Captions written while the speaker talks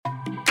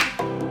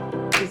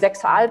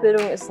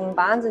Sexualbildung ist ein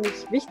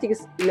wahnsinnig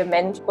wichtiges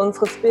Element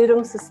unseres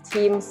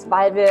Bildungssystems,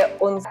 weil wir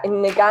uns in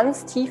eine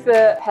ganz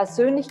tiefe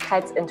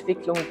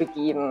Persönlichkeitsentwicklung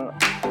begeben.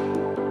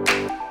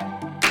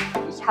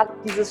 Ich hatte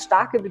dieses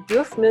starke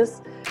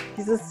Bedürfnis,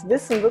 dieses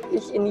Wissen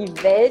wirklich in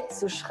die Welt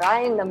zu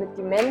schreien, damit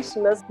die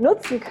Menschen das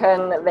nutzen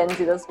können, wenn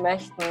sie das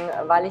möchten,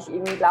 weil ich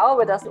eben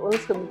glaube, dass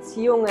unsere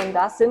Beziehungen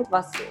das sind,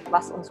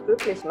 was uns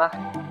glücklich macht.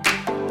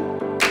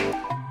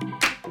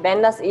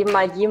 Wenn das eben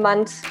mal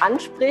jemand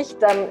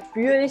anspricht, dann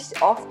spüre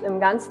ich oft im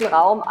ganzen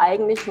Raum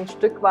eigentlich ein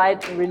Stück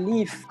weit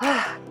Relief.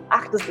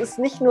 Ach, das ist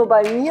nicht nur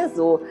bei mir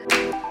so.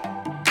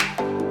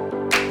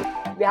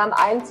 Wir haben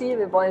ein Ziel,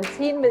 wir wollen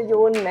 10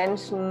 Millionen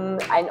Menschen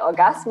einen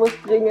Orgasmus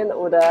bringen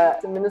oder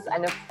zumindest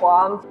eine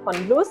Form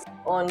von Lust.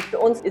 Und für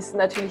uns ist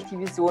natürlich die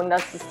Vision,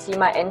 dass das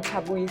Thema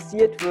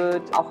enttabuisiert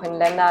wird, auch in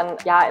Ländern,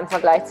 ja, im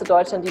Vergleich zu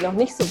Deutschland, die noch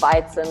nicht so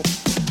weit sind.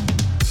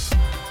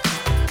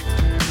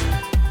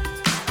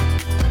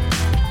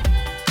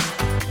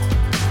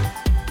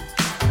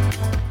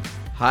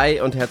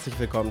 Hi und herzlich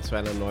willkommen zu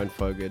einer neuen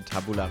Folge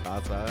Tabula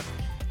Rasa.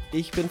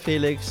 Ich bin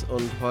Felix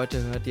und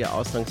heute hört ihr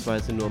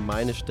ausnahmsweise nur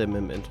meine Stimme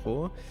im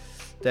Intro,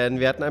 denn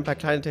wir hatten ein paar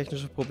kleine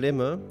technische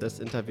Probleme. Das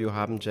Interview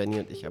haben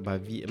Jenny und ich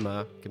aber wie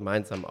immer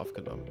gemeinsam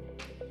aufgenommen.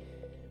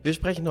 Wir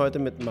sprechen heute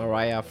mit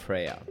Mariah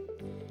Freya.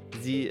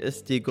 Sie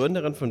ist die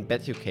Gründerin von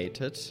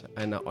Beducated,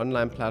 einer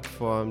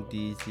Online-Plattform,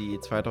 die sie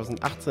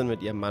 2018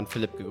 mit ihrem Mann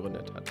Philipp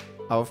gegründet hat.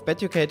 Auf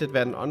Beducated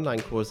werden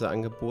Online-Kurse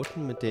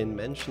angeboten, mit denen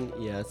Menschen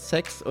ihr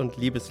Sex- und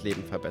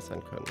Liebesleben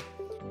verbessern können.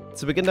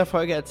 Zu Beginn der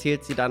Folge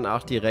erzählt sie dann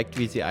auch direkt,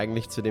 wie sie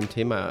eigentlich zu dem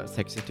Thema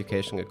Sex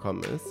Education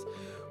gekommen ist.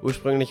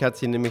 Ursprünglich hat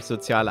sie nämlich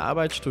soziale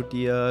Arbeit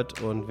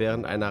studiert und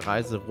während einer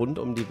Reise rund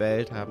um die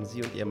Welt haben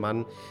sie und ihr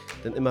Mann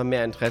dann immer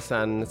mehr Interesse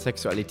an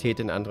Sexualität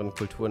in anderen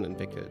Kulturen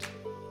entwickelt.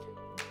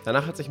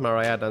 Danach hat sich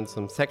Mariah dann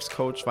zum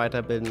Sexcoach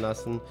weiterbilden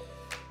lassen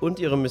und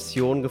ihre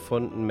Mission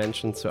gefunden,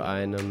 Menschen zu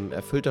einem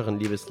erfüllteren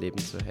Liebesleben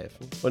zu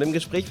helfen. Und im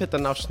Gespräch wird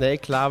dann auch schnell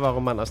klar,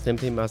 warum man aus dem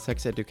Thema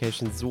Sex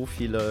Education so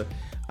viele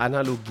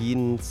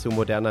Analogien zu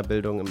moderner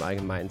Bildung im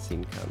Allgemeinen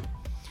ziehen kann.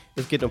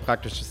 Es geht um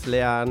praktisches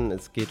Lernen,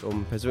 es geht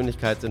um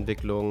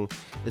Persönlichkeitsentwicklung,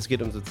 es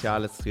geht um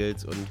soziale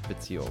Skills und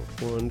Beziehungen.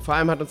 Und vor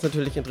allem hat uns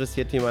natürlich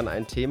interessiert, wie man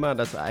ein Thema,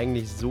 das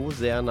eigentlich so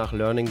sehr nach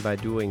Learning by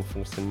Doing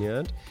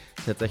funktioniert,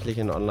 tatsächlich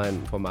in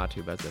Online-Formate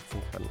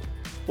übersetzen kann.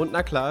 Und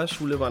na klar,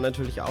 Schule war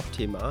natürlich auch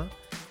Thema,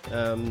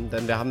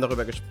 denn wir haben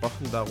darüber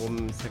gesprochen,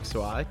 warum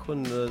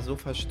Sexualkunde so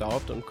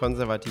verstaubt und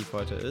konservativ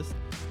heute ist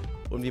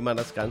und wie man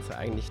das Ganze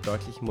eigentlich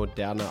deutlich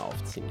moderner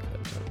aufziehen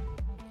könnte.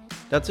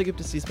 Dazu gibt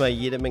es diesmal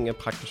jede Menge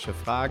praktische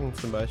Fragen,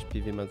 zum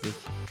Beispiel, wie man sich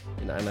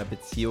in einer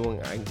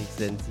Beziehung eigentlich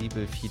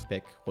sensibel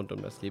Feedback rund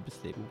um das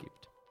Liebesleben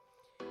gibt.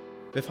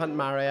 Wir fanden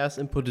Mariahs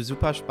Input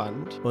super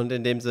spannend und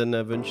in dem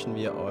Sinne wünschen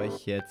wir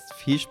euch jetzt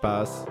viel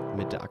Spaß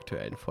mit der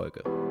aktuellen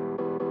Folge.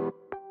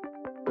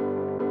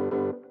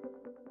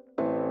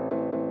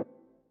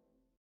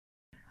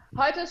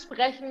 Heute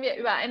sprechen wir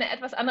über eine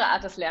etwas andere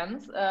Art des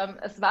Lernens.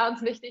 Es war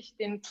uns wichtig,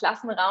 den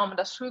Klassenraum und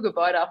das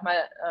Schulgebäude auch mal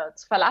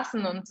zu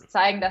verlassen und zu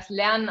zeigen, dass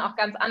Lernen auch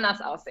ganz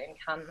anders aussehen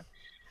kann.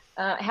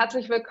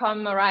 Herzlich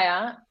willkommen,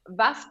 Mariah.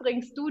 Was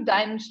bringst du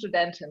deinen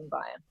Studentinnen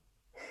bei?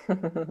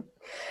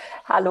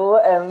 Hallo,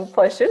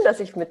 voll schön, dass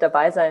ich mit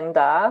dabei sein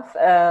darf.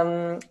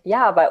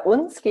 Ja, bei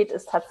uns geht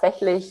es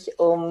tatsächlich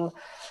um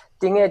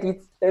Dinge,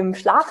 die im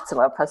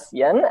Schlafzimmer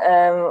passieren.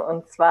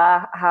 Und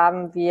zwar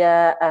haben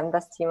wir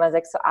das Thema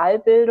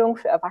Sexualbildung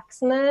für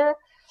Erwachsene.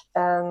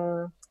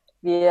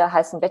 Wir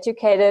heißen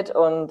Beducated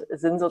und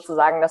sind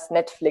sozusagen das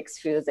Netflix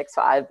für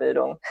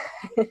Sexualbildung.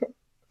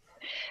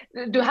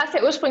 Du hast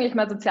ja ursprünglich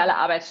mal soziale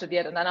Arbeit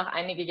studiert und dann auch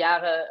einige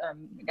Jahre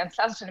ganz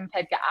klassisch in dem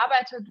Feld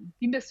gearbeitet.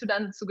 Wie bist du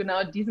dann zu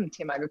genau diesem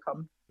Thema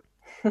gekommen?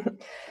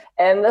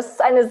 Das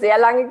ist eine sehr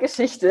lange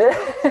Geschichte.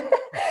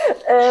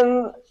 Wir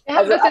haben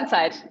ein bisschen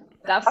Zeit.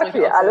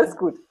 Okay, alles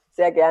gut,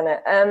 sehr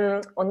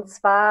gerne. Und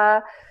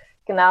zwar,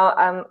 genau,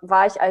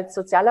 war ich als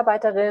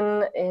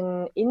Sozialarbeiterin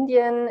in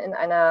Indien in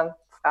einer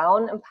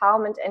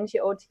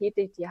Frauen-Empowerment-NGO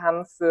tätig. Die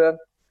haben für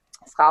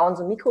Frauen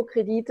so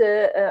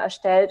Mikrokredite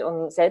erstellt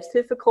und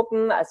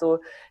Selbsthilfegruppen. Also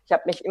ich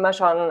habe mich immer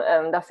schon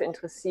dafür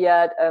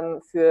interessiert,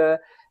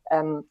 für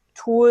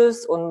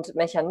Tools und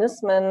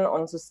Mechanismen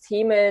und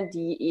Systeme,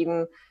 die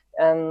eben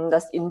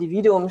das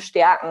Individuum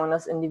stärken und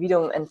das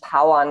Individuum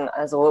empowern,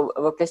 also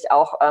wirklich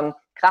auch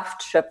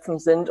Kraft schöpfen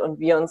sind und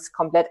wir uns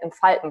komplett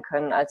entfalten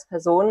können als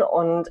Person.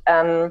 Und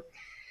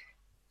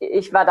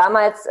ich war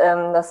damals,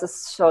 das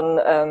ist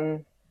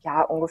schon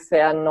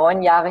ungefähr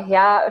 9 Jahre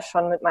her,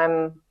 schon mit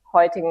meinem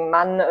heutigen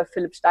Mann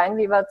Philipp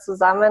Steinweber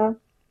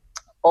zusammen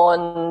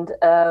und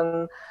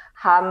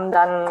haben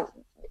dann,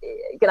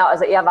 genau,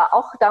 also er war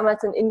auch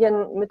damals in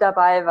Indien mit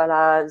dabei, weil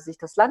er sich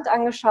das Land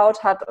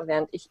angeschaut hat,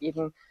 während ich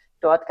eben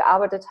dort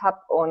gearbeitet habe.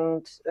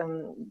 Und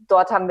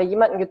dort haben wir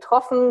jemanden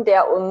getroffen,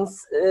 der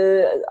uns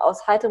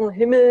aus heiterem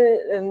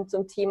Himmel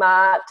zum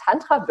Thema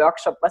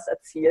Tantra-Workshop was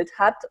erzählt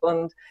hat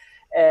und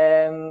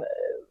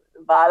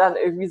war dann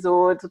irgendwie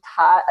so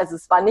total, also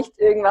es war nicht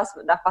irgendwas,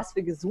 nach was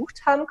wir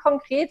gesucht haben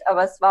konkret,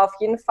 aber es war auf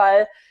jeden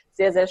Fall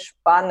sehr, sehr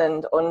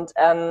spannend. Und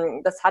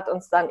das hat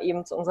uns dann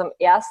eben zu unserem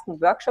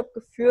ersten Workshop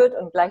geführt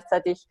und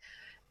gleichzeitig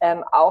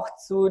auch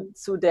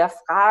zu der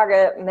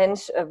Frage,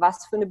 Mensch,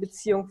 was für eine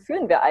Beziehung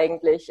führen wir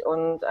eigentlich?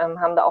 Und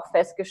haben da auch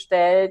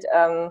festgestellt,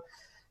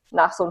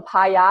 nach so ein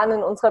paar Jahren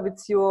in unserer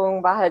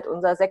Beziehung war halt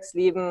unser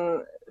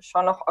Sexleben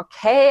schon noch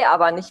okay,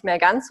 aber nicht mehr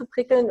ganz so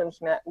prickelnd und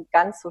nicht mehr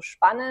ganz so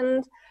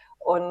spannend.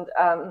 Und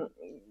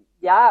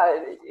ja,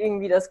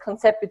 irgendwie das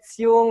Konzept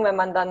Beziehung, wenn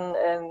man dann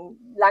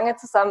lange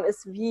zusammen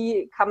ist,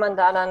 wie kann man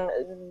da dann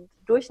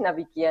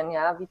durchnavigieren?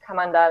 Ja? Wie kann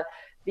man da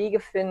Wege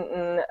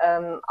finden,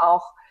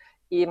 auch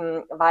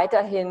eben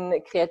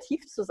weiterhin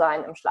kreativ zu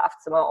sein im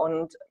Schlafzimmer?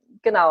 Und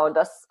genau,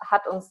 das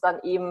hat uns dann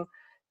eben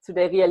zu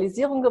der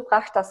Realisierung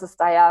gebracht, dass es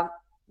da ja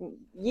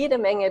jede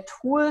Menge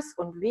Tools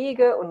und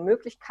Wege und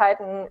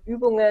Möglichkeiten,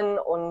 Übungen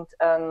und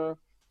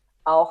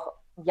auch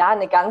ja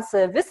eine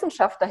ganze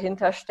Wissenschaft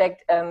dahinter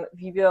steckt,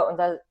 wie wir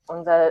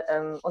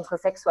unsere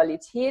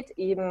Sexualität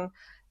eben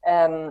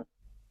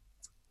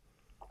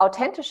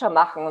authentischer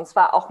machen, und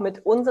zwar auch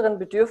mit unseren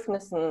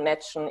Bedürfnissen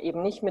matchen,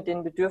 eben nicht mit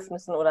den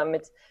Bedürfnissen oder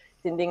mit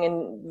den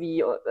Dingen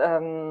wie,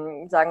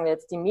 sagen wir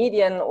jetzt, die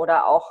Medien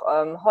oder auch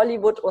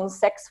Hollywood uns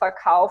Sex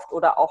verkauft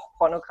oder auch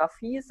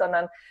Pornografie,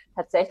 sondern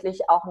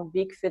tatsächlich auch einen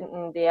Weg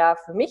finden, der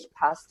für mich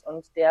passt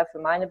und der für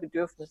meine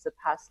Bedürfnisse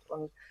passt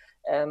und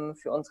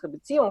für unsere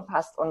Beziehung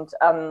passt. Und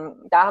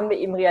da haben wir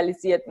eben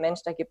realisiert,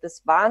 Mensch, da gibt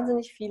es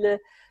wahnsinnig viele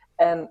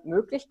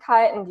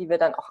Möglichkeiten, die wir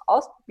dann auch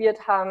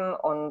ausprobiert haben.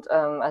 Und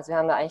also wir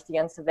haben da eigentlich die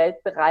ganze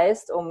Welt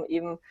bereist, um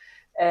eben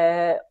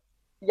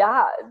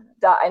ja,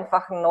 da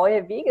einfach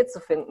neue Wege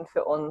zu finden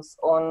für uns.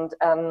 Und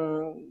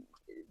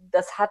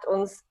das hat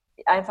uns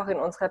einfach in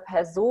unserer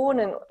Person,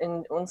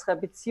 in unserer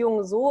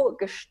Beziehung so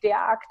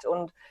gestärkt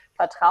und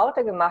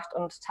vertrauter gemacht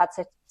und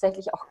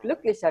tatsächlich auch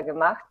glücklicher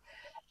gemacht,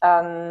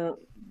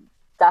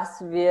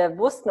 dass wir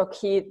wussten,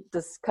 okay,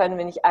 das können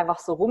wir nicht einfach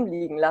so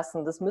rumliegen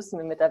lassen, das müssen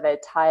wir mit der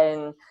Welt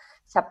teilen.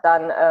 Ich habe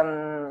dann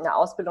eine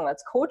Ausbildung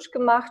als Coach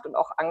gemacht und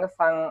auch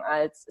angefangen,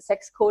 als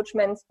Sexcoach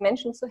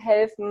Menschen zu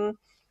helfen.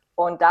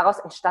 Und daraus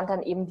entstand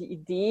dann eben die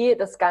Idee,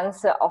 das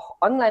Ganze auch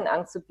online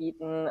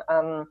anzubieten,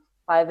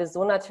 weil wir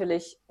so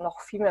natürlich noch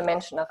viel mehr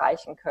Menschen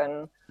erreichen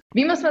können.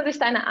 Wie muss man sich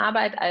deine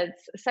Arbeit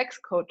als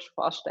Sexcoach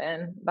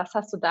vorstellen? Was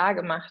hast du da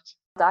gemacht?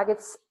 Da geht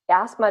es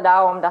erstmal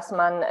darum, dass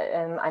man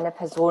einer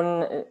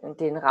Person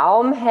den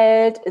Raum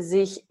hält,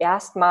 sich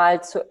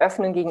erstmal zu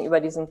öffnen gegenüber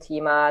diesem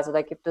Thema. Also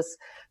da gibt es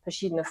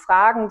verschiedene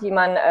Fragen, die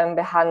man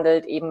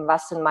behandelt. Eben,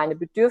 was sind meine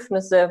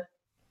Bedürfnisse?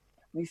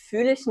 Wie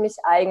fühle ich mich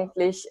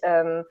eigentlich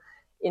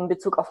in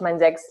Bezug auf mein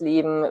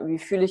Sexleben? Wie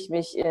fühle ich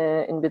mich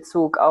in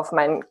Bezug auf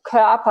meinen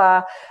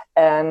Körper?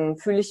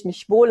 Fühle ich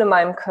mich wohl in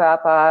meinem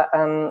Körper?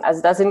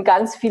 Also da sind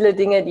ganz viele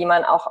Dinge, die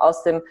man auch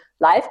aus dem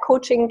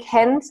Live-Coaching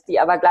kennt,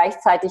 die aber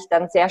gleichzeitig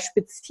dann sehr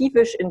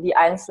spezifisch in die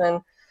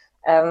einzelnen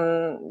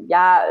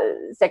ja,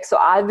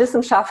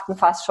 Sexualwissenschaften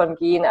fast schon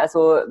gehen.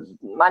 Also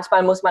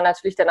manchmal muss man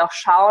natürlich dann auch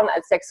schauen,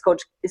 als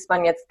Sexcoach ist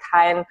man jetzt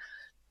kein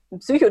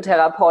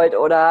Psychotherapeut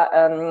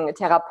oder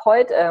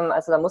Therapeut.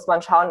 Also da muss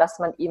man schauen, dass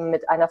man eben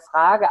mit einer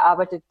Frage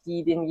arbeitet,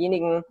 die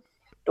denjenigen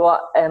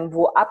dort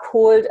wo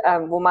abholt,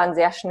 wo man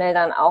sehr schnell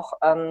dann auch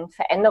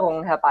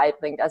Veränderungen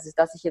herbeibringt. Also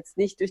dass ich jetzt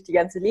nicht durch die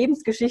ganze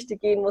Lebensgeschichte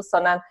gehen muss,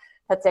 sondern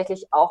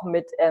tatsächlich auch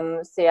mit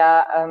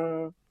sehr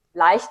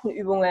leichten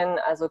Übungen,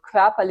 also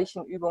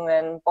körperlichen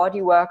Übungen,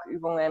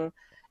 Bodywork-Übungen,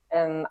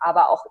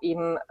 aber auch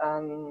eben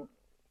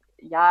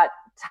ja,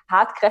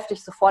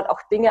 tatkräftig sofort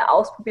auch Dinge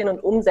ausprobieren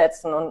und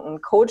umsetzen. Und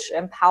ein Coach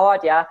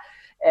empowert ja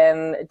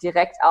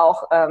direkt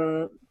auch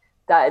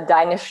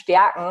deine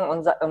Stärken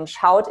und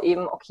schaut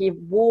eben, okay,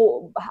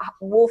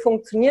 wo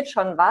funktioniert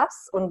schon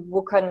was und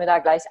wo können wir da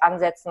gleich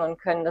ansetzen und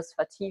können das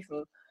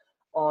vertiefen.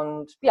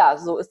 Und ja,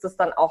 so ist es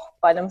dann auch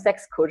bei einem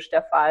Sexcoach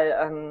der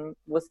Fall,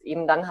 wo es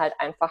eben dann halt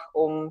einfach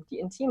um die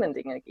intimen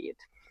Dinge geht.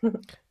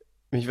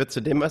 Mich würde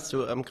zu dem, was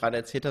du gerade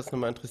erzählt hast,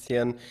 nochmal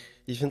interessieren.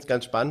 Ich finde es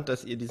ganz spannend,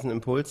 dass ihr diesen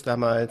Impuls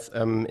damals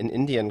in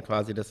Indien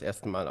quasi das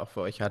erste Mal auch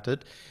für euch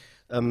hattet.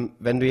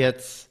 Wenn du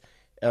jetzt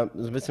so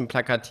ein bisschen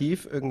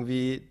plakativ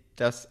irgendwie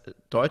das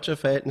deutsche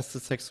Verhältnis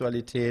zur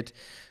Sexualität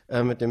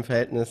mit dem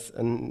Verhältnis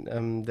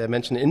der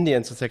Menschen in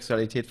Indien zur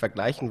Sexualität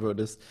vergleichen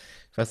würdest,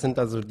 was sind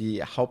da so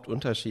die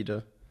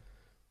Hauptunterschiede?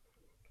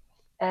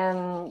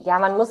 Ja,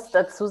 man muss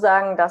dazu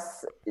sagen,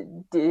 dass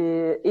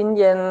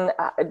Indien,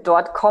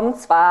 dort kommt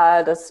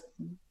zwar das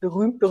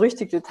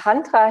berühmt-berüchtigte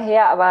Tantra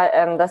her,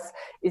 aber das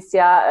ist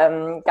ja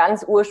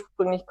ganz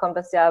ursprünglich kommt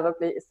das ja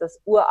wirklich, ist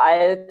das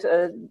uralt,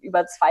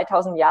 über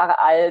 2000 Jahre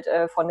alt,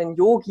 von den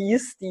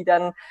Yogis, die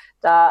dann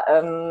da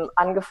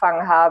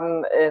angefangen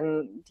haben,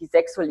 die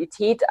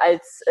Sexualität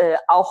als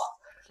auch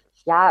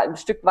ja, ein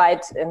Stück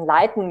weit ein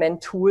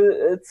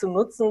Enlightenment-Tool zu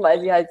nutzen,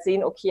 weil sie halt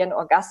sehen, okay, ein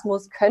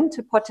Orgasmus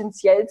könnte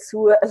potenziell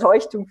zur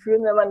Erleuchtung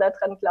führen, wenn man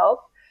daran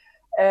glaubt.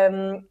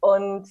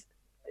 Und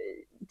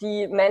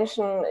die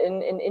Menschen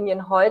in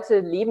Indien heute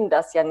leben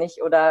das ja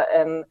nicht oder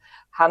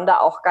haben da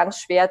auch ganz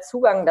schwer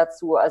Zugang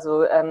dazu.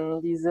 Also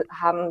diese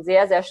haben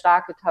sehr, sehr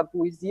starke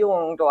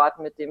Tabuisierungen dort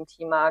mit dem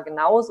Thema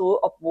genauso,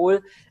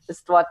 obwohl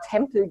es dort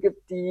Tempel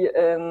gibt, die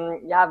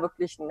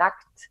wirklich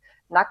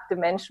nackte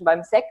Menschen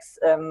beim Sex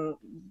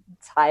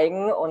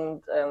zeigen.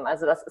 Und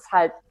also das ist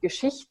halt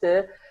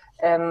Geschichte,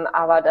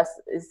 aber das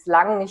ist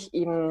lang nicht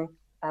eben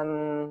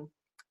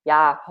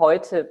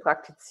heute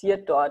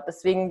praktiziert dort.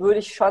 Deswegen würde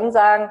ich schon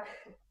sagen,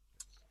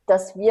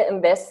 dass wir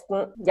im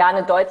Westen ja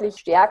eine deutlich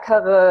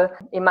stärkere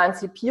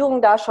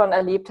Emanzipierung da schon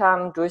erlebt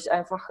haben durch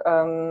einfach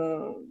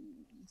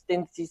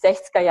die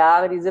 60er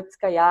Jahre, die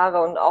 70er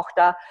Jahre und auch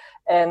da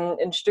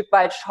ein Stück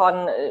weit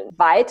schon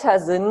weiter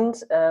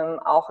sind,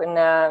 auch in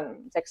der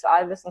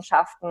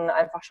Sexualwissenschaften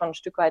einfach schon ein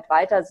Stück weit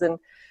weiter sind.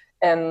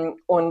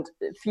 Und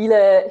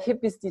viele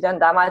Hippies, die dann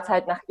damals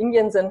halt nach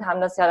Indien sind,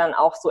 haben das ja dann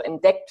auch so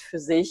entdeckt für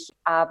sich.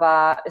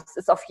 Aber es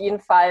ist auf jeden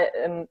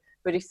Fall,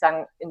 würde ich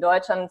sagen, in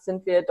Deutschland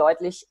sind wir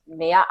deutlich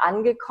näher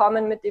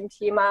angekommen mit dem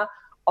Thema,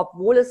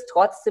 obwohl es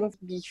trotzdem,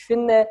 wie ich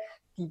finde,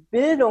 die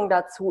Bildung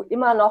dazu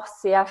immer noch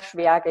sehr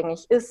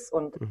schwergängig ist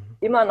und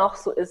immer noch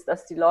so ist,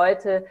 dass die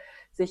Leute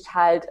sich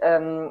halt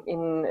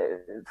in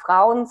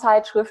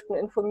Frauenzeitschriften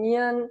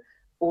informieren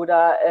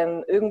oder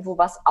irgendwo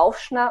was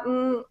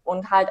aufschnappen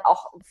und halt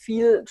auch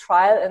viel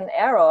Trial and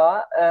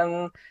Error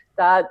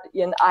da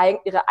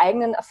ihre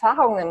eigenen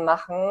Erfahrungen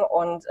machen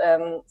und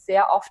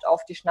sehr oft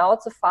auf die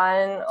Schnauze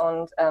fallen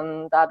und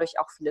dadurch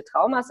auch viele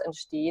Traumas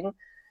entstehen,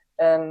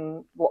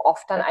 wo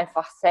oft dann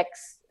einfach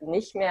Sex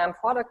nicht mehr im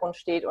Vordergrund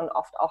steht und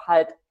oft auch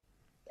halt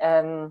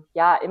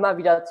immer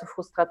wieder zu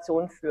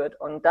Frustration führt.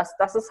 Und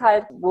das ist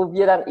halt, wo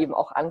wir dann eben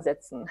auch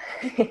ansetzen.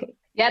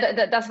 Ja,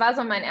 das war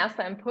so mein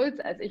erster Impuls,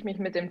 als ich mich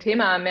mit dem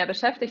Thema mehr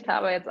beschäftigt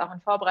habe, jetzt auch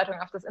in Vorbereitung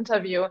auf das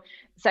Interview.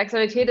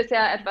 Sexualität ist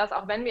ja etwas,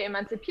 auch wenn wir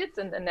emanzipiert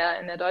sind in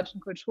der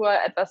deutschen Kultur,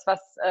 etwas,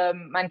 was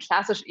man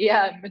klassisch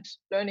eher mit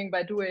Learning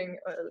by Doing,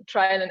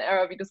 Trial and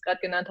Error, wie du es gerade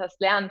genannt hast,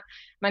 lernt.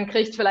 Man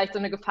kriegt vielleicht so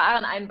eine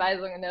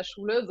Gefahreneinweisung in der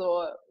Schule,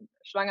 so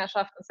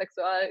Schwangerschaft und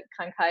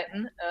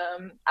Sexualkrankheiten.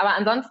 Aber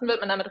ansonsten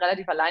wird man damit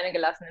relativ alleine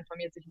gelassen,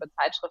 informiert sich über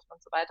Zeitschriften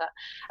und so weiter.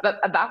 Aber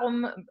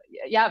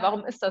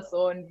warum ist das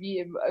so? Und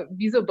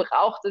wieso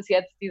braucht es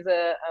jetzt diesen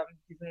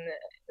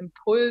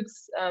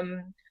Impuls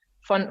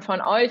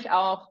von euch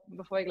auch,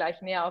 bevor wir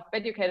gleich näher auf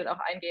Educated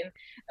auch eingehen,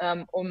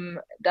 um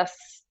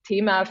das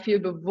Thema viel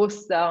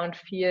bewusster und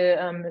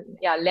viel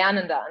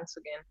lernender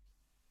anzugehen?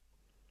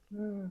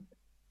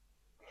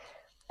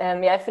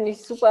 Finde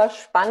ich super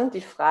spannend,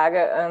 die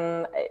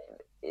Frage.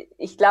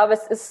 Ich glaube,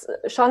 es ist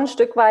schon ein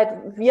Stück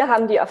weit, wir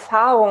haben die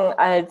Erfahrung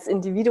als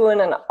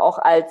Individuen und auch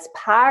als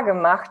Paar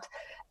gemacht,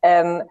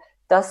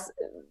 dass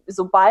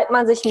sobald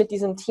man sich mit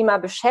diesem Thema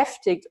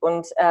beschäftigt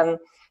und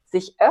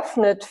sich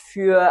öffnet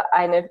für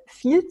eine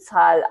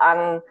Vielzahl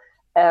an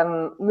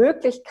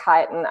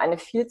Möglichkeiten, eine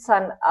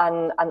Vielzahl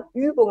an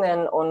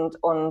Übungen und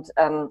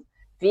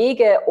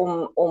Wege,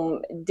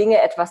 um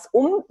Dinge etwas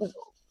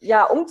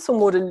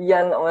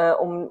umzumodellieren,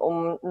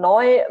 um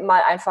neu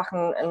mal einfach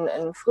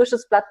ein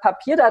frisches Blatt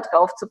Papier da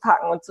drauf zu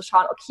packen und zu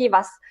schauen, okay,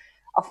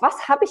 auf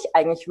was habe ich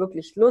eigentlich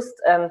wirklich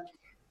Lust?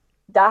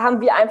 Da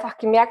haben wir einfach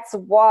gemerkt,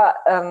 so,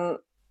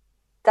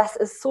 das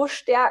ist so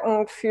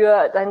stärkend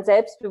für dein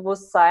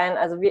Selbstbewusstsein.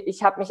 Also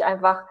ich habe mich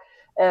einfach,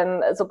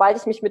 sobald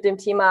ich mich mit dem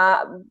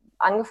Thema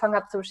angefangen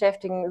habe zu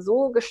beschäftigen,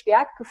 so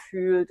gestärkt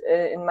gefühlt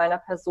in meiner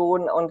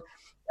Person und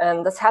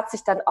das hat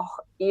sich dann auch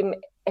eben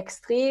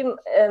extrem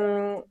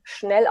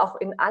schnell auch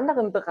in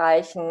anderen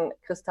Bereichen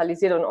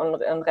kristallisiert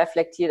und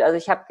reflektiert. Also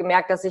ich habe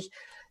gemerkt, dass ich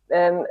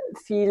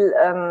viel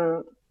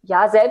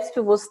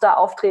selbstbewusster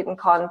auftreten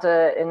konnte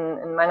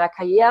in meiner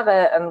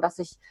Karriere, dass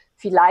ich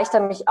viel leichter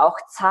mich auch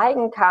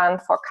zeigen kann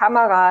vor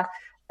Kamera.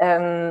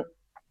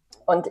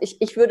 Und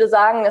ich würde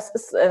sagen, es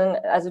ist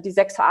also die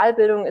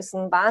Sexualbildung ist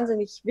ein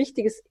wahnsinnig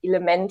wichtiges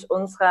Element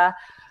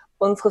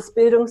unseres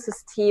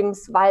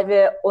Bildungssystems, weil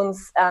wir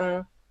uns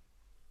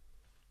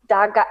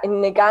da in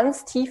eine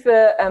ganz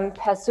tiefe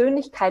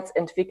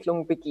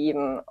Persönlichkeitsentwicklung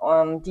begeben,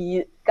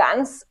 die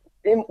ganz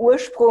im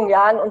Ursprung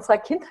in unserer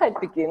Kindheit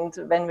beginnt,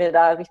 wenn wir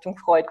da Richtung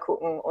Freud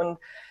gucken. Und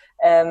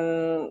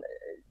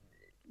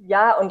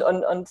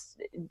und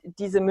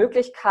diese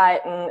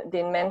Möglichkeiten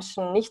den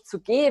Menschen nicht zu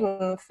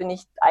geben, finde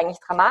ich eigentlich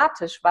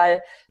dramatisch,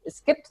 weil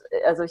es gibt,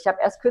 also ich habe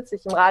erst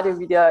kürzlich im Radio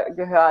wieder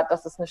gehört,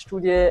 dass es eine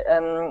Studie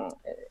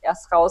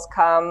erst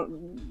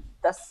rauskam,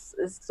 dass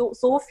es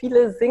so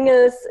viele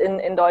Singles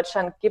in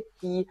Deutschland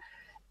gibt, die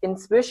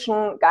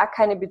inzwischen gar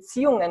keine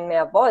Beziehungen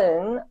mehr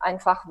wollen,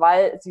 einfach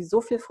weil sie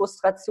so viel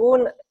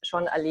Frustration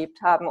schon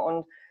erlebt haben.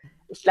 Und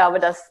ich glaube,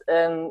 dass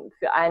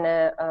für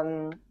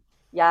eine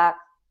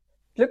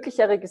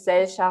glücklichere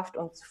Gesellschaft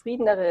und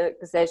zufriedenere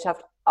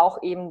Gesellschaft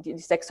auch eben die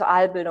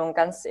Sexualbildung ein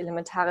ganz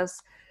elementarer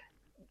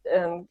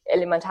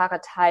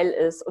Teil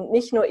ist und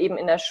nicht nur eben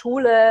in der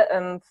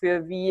Schule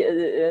für wie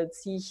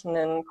ziehe ich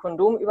ein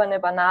Kondom über eine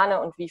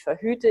Banane und wie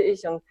verhüte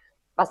ich und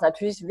was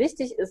natürlich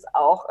wichtig ist,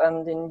 auch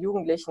den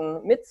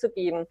Jugendlichen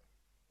mitzugeben,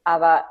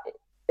 aber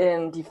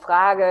die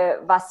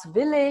Frage, was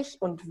will ich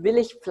und will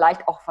ich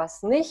vielleicht auch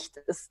was nicht,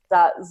 ist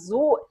da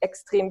so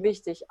extrem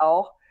wichtig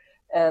auch.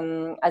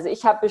 Also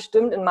ich habe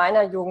bestimmt in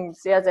meiner Jugend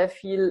sehr, sehr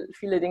viele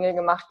Dinge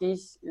gemacht, die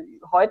ich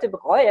heute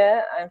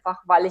bereue,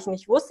 einfach weil ich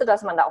nicht wusste,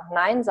 dass man da auch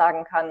Nein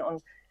sagen kann.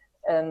 Und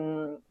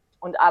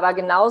aber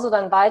genauso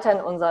dann weiter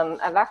in unserem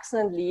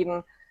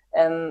Erwachsenenleben,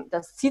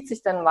 das zieht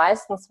sich dann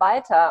meistens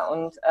weiter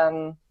und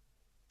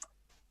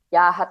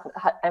hat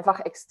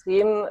einfach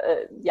extreme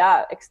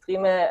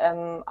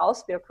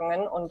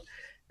Auswirkungen. Und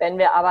wenn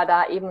wir aber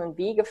da eben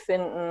Wege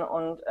finden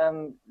und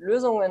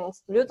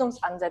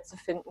Lösungsansätze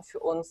finden für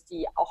uns,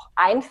 die auch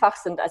einfach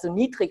sind, also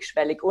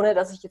niedrigschwellig, ohne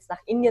dass ich jetzt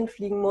nach Indien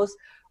fliegen muss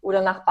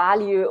oder nach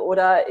Bali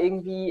oder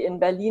irgendwie in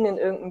Berlin in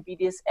irgendeinem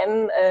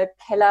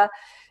BDSM-Keller,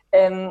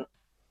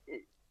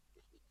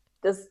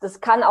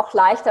 das kann auch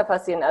leichter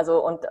passieren.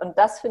 Also und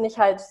das finde ich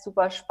halt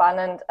super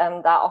spannend,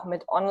 da auch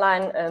mit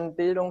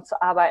Online-Bildung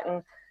zu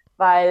arbeiten,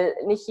 weil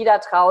nicht jeder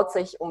traut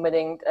sich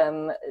unbedingt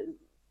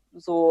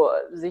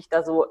sich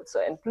da so zu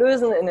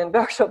entlösen, in den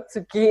Workshop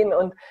zu gehen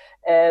und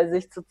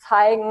sich zu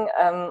zeigen.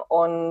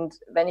 Und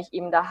wenn ich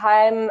eben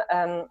daheim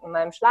in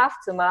meinem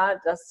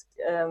Schlafzimmer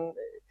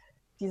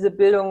diese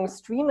Bildung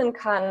streamen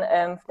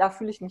kann, da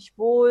fühle ich mich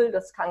wohl,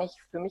 das kann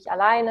ich für mich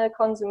alleine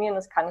konsumieren,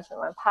 das kann ich mit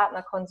meinem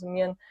Partner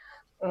konsumieren.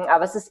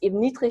 Aber es ist eben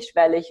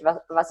niedrigschwellig,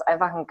 was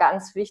einfach ein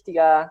ganz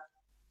wichtiger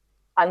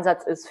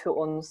Ansatz ist für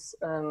uns,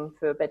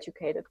 für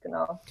Beducated,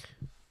 genau.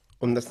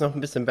 Um das noch ein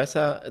bisschen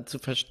besser zu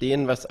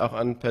verstehen, was auch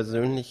an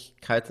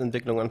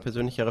Persönlichkeitsentwicklung, an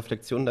persönlicher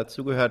Reflexion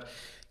dazugehört,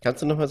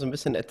 kannst du noch mal so ein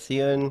bisschen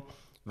erzählen,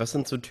 was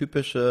sind so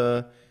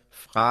typische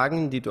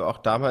Fragen, die du auch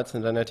damals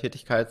in deiner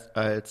Tätigkeit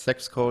als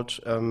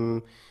Sexcoach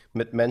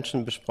mit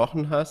Menschen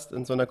besprochen hast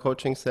in so einer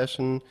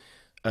Coaching-Session,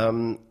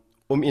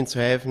 um ihnen zu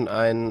helfen,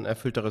 ein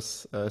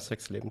erfüllteres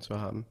Sexleben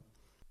zu haben?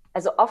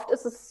 Also oft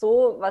ist es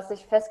so, was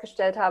ich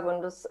festgestellt habe,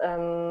 und das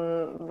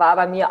war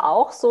bei mir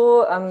auch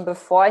so,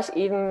 bevor ich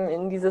eben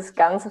in dieses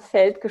ganze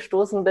Feld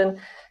gestoßen bin,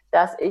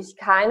 dass ich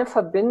keine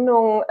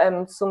Verbindung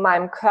zu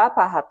meinem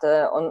Körper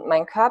hatte und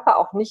meinen Körper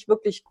auch nicht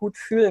wirklich gut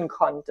fühlen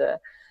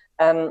konnte.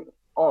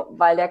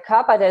 Weil der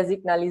Körper, der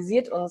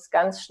signalisiert uns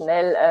ganz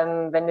schnell,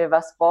 wenn wir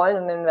was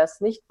wollen und wenn wir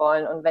es nicht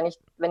wollen. Und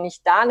wenn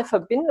ich da eine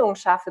Verbindung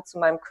schaffe zu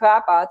meinem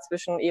Körper,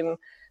 zwischen eben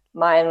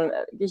meinem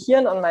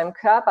Gehirn und meinem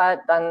Körper,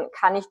 dann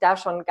kann ich da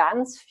schon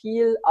ganz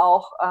viel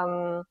auch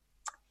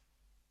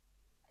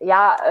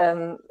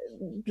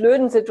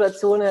blöden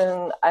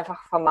Situationen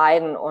einfach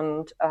vermeiden.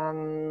 Und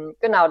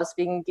genau,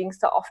 deswegen ging es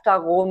da oft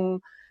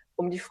darum,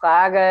 um die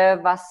Frage,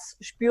 was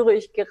spüre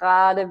ich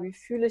gerade, wie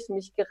fühle ich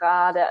mich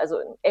gerade, also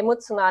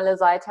emotionale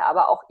Seite,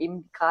 aber auch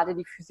eben gerade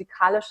die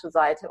physikalische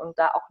Seite und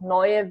da auch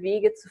neue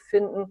Wege zu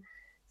finden,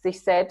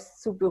 sich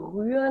selbst zu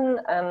berühren.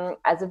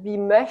 Also wie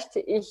möchte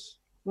ich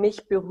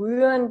mich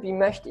berühren, wie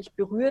möchte ich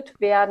berührt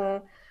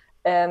werden,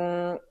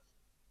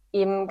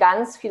 eben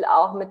ganz viel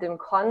auch mit dem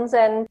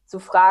Konsent zu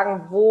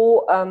fragen,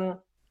 wo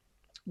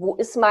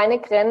ist meine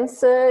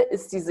Grenze?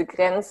 Ist diese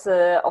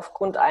Grenze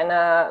aufgrund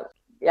eines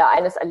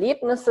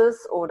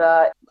Erlebnisses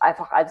oder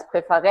einfach als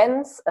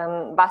Präferenz?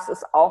 Was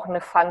ist auch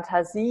eine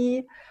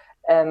Fantasie?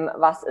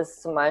 Was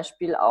ist zum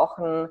Beispiel auch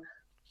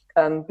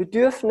ein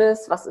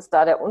Bedürfnis? Was ist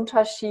da der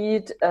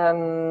Unterschied?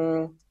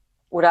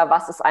 Oder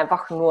was ist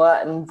einfach nur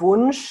ein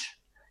Wunsch?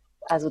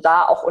 Also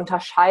da auch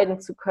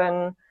unterscheiden zu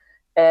können.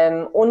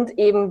 Und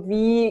eben,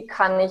 wie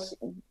kann ich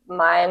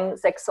mein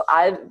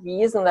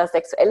Sexualwesen oder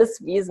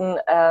sexuelles Wesen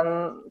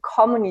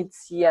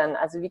kommunizieren?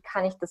 Also wie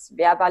kann ich das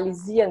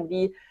verbalisieren?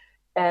 Wie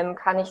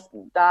kann ich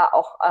da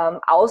auch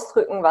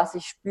ausdrücken, was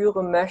ich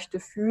spüre, möchte,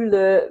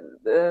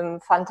 fühle,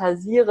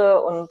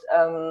 fantasiere? Und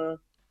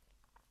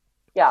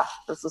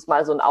das ist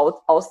mal so ein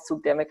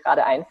Auszug, der mir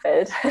gerade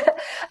einfällt.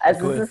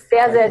 Also cool. Es ist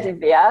sehr, sehr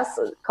divers.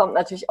 Kommt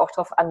natürlich auch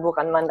darauf an,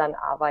 woran man dann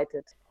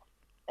arbeitet.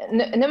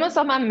 Nimm uns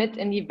doch mal mit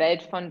in die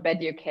Welt von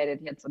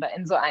Beducated jetzt oder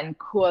in so einen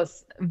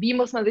Kurs. Wie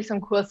muss man sich so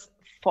einen Kurs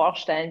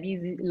vorstellen?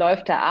 Wie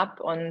läuft er ab?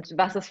 Und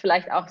was ist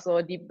vielleicht auch so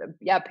das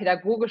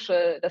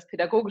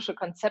pädagogische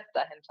Konzept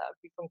dahinter?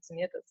 Wie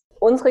funktioniert es?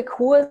 Unsere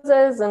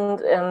Kurse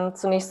sind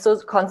zunächst so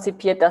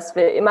konzipiert, dass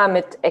wir immer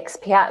mit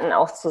Experten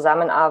auch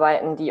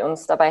zusammenarbeiten, die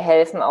uns dabei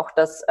helfen, auch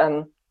das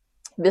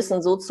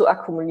Wissen so zu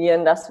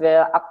akkumulieren, dass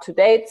wir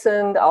up-to-date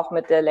sind, auch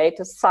mit der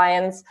latest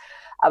Science.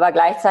 Aber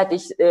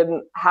gleichzeitig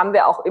haben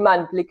wir auch immer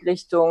einen Blick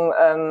Richtung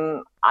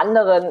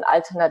anderen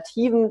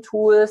alternativen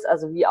Tools,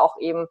 also wie auch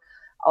eben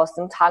aus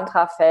dem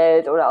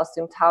Tantra-Feld oder aus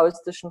dem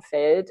taoistischen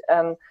Feld,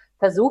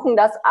 versuchen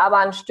das aber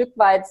ein Stück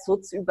weit so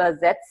zu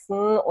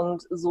übersetzen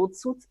und so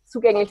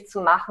zugänglich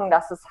zu machen,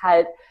 dass es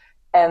halt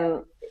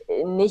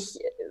nicht,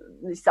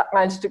 ich sag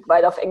mal ein Stück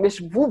weit auf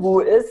Englisch Wubu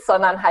ist,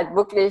 sondern halt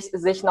wirklich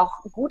sich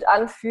noch gut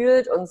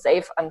anfühlt und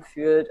safe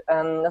anfühlt.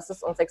 Das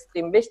ist uns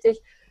extrem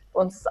wichtig.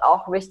 Uns ist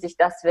auch wichtig,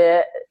 dass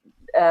wir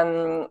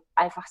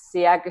einfach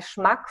sehr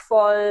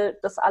geschmackvoll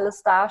das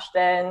alles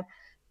darstellen,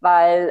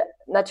 weil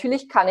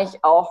natürlich kann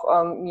ich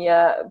auch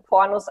mir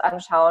Pornos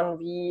anschauen,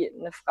 wie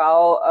eine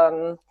Frau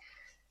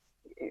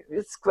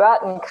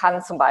squirten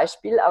kann zum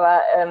Beispiel,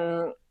 aber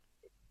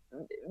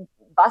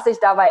was ich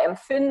dabei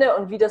empfinde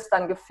und wie das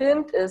dann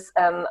gefilmt ist,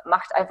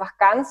 macht einfach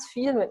ganz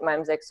viel mit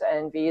meinem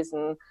sexuellen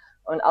Wesen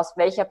und aus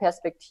welcher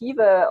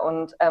Perspektive.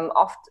 Und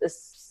oft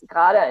ist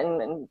gerade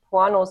in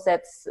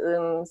Pornosets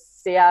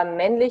sehr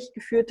männlich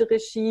geführte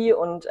Regie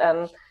und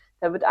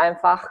da wird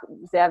einfach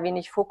sehr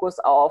wenig Fokus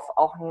auf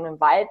auch eine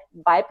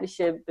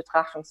weibliche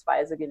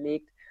Betrachtungsweise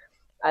gelegt.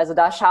 Also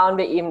da schauen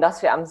wir eben,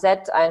 dass wir am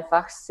Set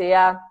einfach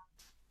sehr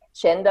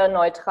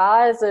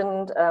genderneutral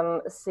sind,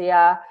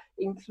 sehr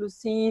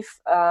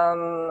inklusiv,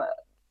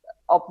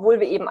 obwohl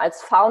wir eben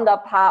als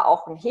Founder-Paar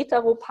auch ein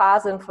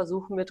Heteropaar sind,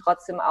 versuchen wir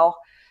trotzdem auch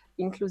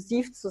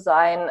inklusiv zu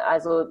sein,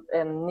 also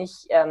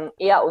nicht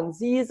er und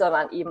sie,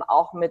 sondern eben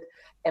auch mit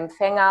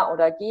Empfänger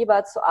oder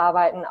Geber zu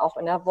arbeiten, auch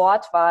in der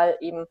Wortwahl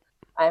eben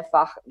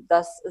einfach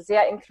das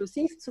sehr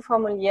inklusiv zu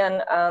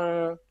formulieren,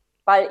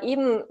 weil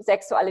eben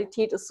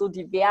Sexualität ist so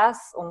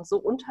divers und so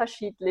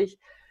unterschiedlich,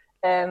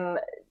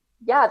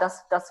 ja,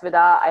 dass wir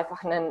da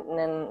einfach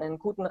einen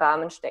guten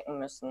Rahmen stecken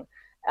müssen.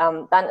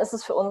 Dann ist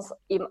es für uns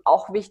eben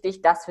auch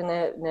wichtig, dass wir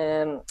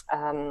eine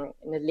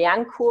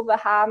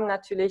Lernkurve haben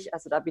natürlich.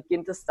 Also da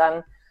beginnt es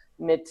dann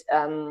mit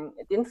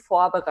den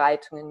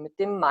Vorbereitungen, mit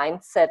dem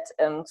Mindset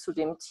zu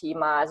dem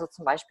Thema. Also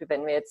zum Beispiel,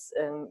 wenn wir jetzt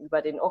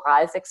über den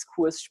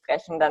Oralsexkurs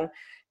sprechen, dann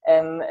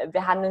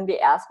behandeln wir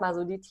erstmal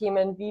so die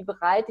Themen, wie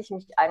bereite ich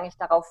mich eigentlich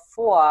darauf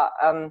vor?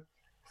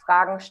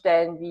 Fragen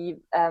stellen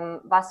wie,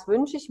 was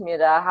wünsche ich mir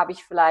da? Habe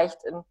ich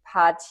vielleicht ein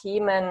paar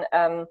Themen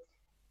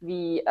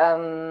wie,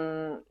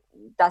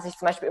 dass ich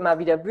zum Beispiel immer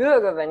wieder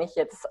würge, wenn ich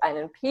jetzt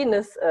einen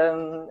Penis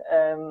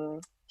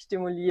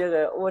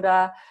stimuliere?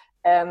 Oder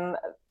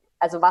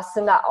also was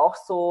sind da auch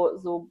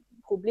so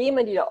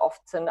Probleme, die da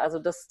oft sind? Also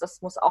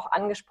das muss auch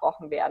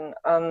angesprochen werden.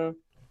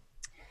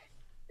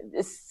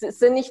 Es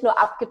sind nicht nur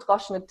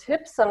abgedroschene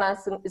Tipps, sondern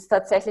es ist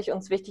tatsächlich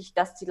uns wichtig,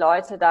 dass die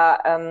Leute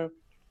da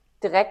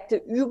direkte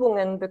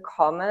Übungen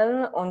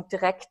bekommen und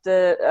direkt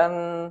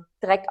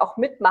auch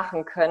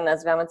mitmachen können.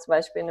 Also wir haben zum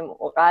Beispiel in einem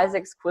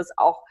Oralsexkurs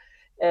auch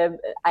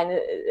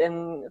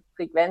eine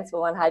Frequenz, wo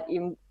man halt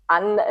eben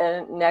an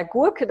einer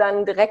Gurke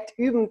dann direkt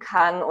üben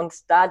kann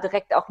und da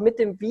direkt auch mit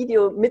dem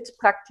Video mit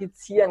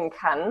praktizieren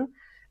kann.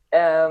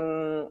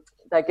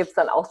 Da gibt es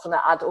dann auch so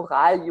eine Art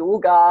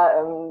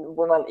Oral-Yoga,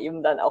 wo man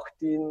eben dann auch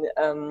den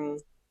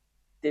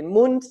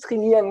Mund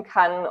trainieren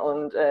kann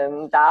und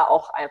da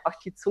auch einfach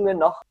die Zunge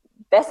noch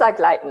besser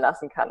gleiten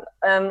lassen kann.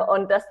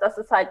 Und das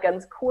ist halt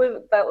ganz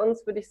cool bei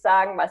uns, würde ich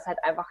sagen, weil es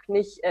halt einfach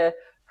nicht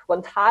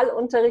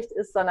Frontalunterricht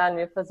ist, sondern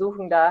wir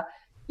versuchen da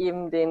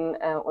eben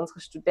unsere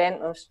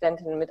Studenten und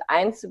Studentinnen mit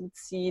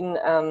einzubeziehen,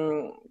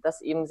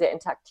 das eben sehr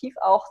interaktiv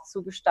auch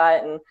zu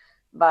gestalten,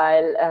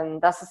 weil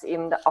das ist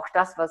eben auch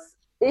das, was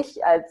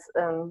ich als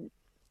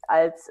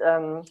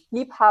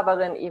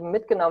Liebhaberin eben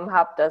mitgenommen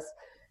habe, dass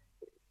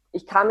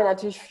ich kann mir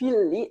natürlich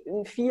viel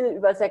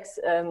über Sex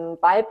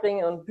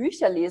beibringen und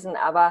Bücher lesen,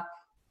 aber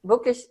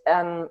wirklich,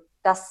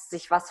 dass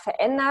sich was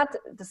verändert,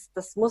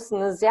 das muss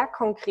eine sehr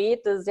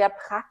konkrete, sehr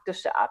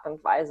praktische Art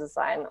und Weise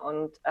sein.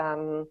 Und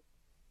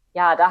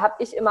ja, da habe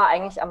ich immer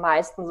eigentlich am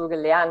meisten so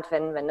gelernt,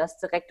 wenn das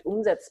direkt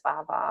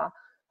umsetzbar war.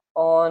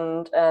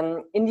 Und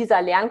in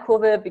dieser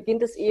Lernkurve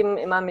beginnt es eben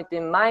immer mit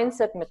dem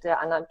Mindset, mit der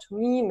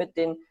Anatomie, mit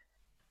dem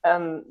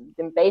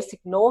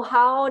Basic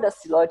Know-how,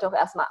 dass die Leute auch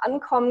erstmal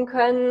ankommen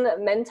können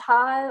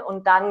mental,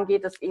 und dann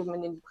geht es eben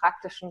in den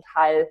praktischen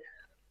Teil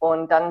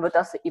und dann wird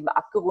das eben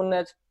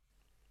abgerundet.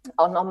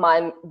 Auch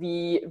nochmal,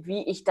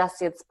 wie ich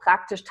das jetzt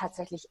praktisch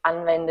tatsächlich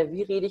anwende,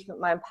 wie rede ich mit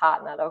meinem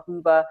Partner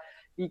darüber,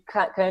 wie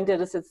könnt ihr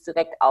das jetzt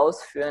direkt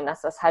ausführen,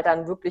 dass das halt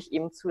dann wirklich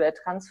eben zu der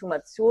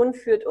Transformation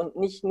führt und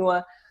nicht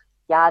nur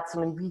ja zu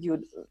einem Video,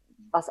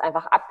 was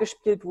einfach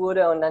abgespielt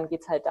wurde und dann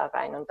geht es halt da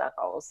rein und da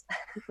raus.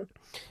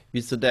 Wie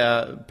ist so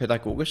der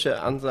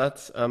pädagogische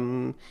Ansatz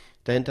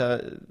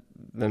dahinter,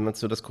 wenn wir uns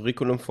so das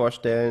Curriculum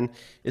vorstellen?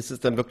 Ist es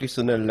dann wirklich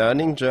so eine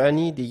Learning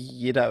Journey, die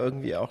jeder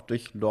irgendwie auch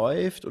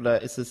durchläuft?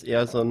 Oder ist es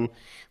eher so ein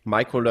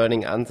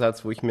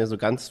Micro-Learning-Ansatz, wo ich mir so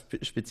ganz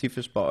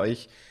spezifisch bei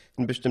euch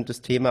ein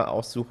bestimmtes Thema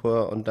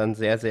aussuche und dann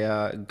sehr,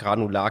 sehr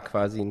granular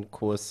quasi einen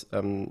Kurs zu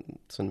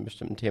einem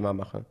bestimmten Thema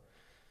mache?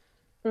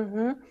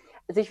 Mhm.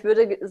 Also ich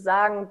würde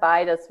sagen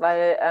beides,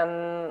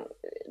 weil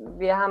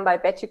wir haben bei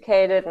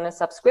Beducated eine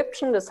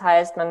Subscription, das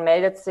heißt, man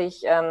meldet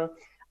sich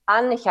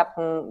an, ich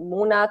habe eine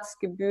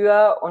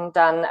Monatsgebühr und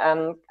dann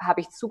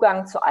habe ich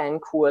Zugang zu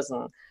allen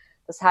Kursen.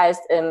 Das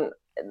heißt,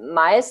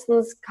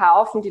 meistens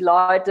kaufen die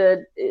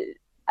Leute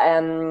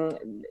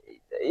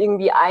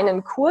irgendwie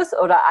einen Kurs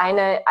oder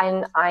eine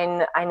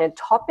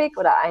Topic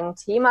oder ein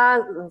Thema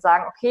und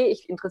sagen, okay,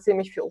 ich interessiere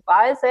mich für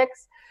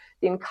Oralsex,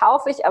 den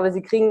kaufe ich, aber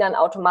sie kriegen dann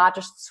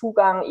automatisch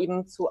Zugang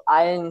eben zu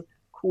allen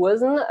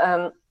Kursen.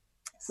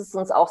 Das ist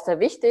uns auch sehr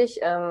wichtig,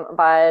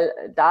 weil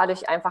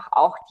dadurch einfach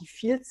auch die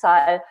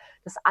Vielzahl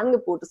des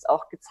Angebotes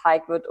auch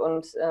gezeigt wird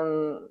und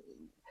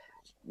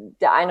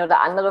der eine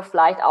oder andere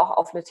vielleicht auch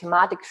auf eine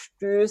Thematik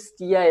stößt,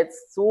 die er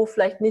jetzt so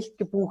vielleicht nicht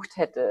gebucht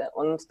hätte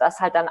und das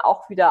halt dann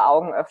auch wieder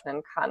Augen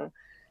öffnen kann.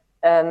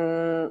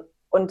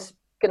 Und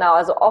genau,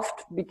 also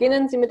oft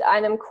beginnen sie mit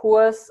einem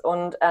Kurs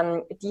und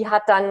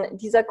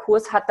dieser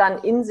Kurs hat dann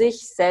in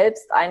sich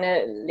selbst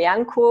eine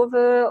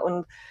Lernkurve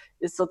und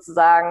ist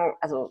sozusagen,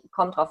 also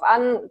kommt drauf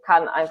an,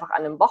 kann einfach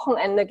an einem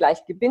Wochenende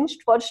gleich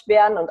gebinged-watched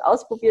werden und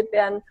ausprobiert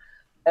werden.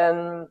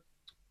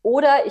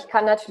 Oder ich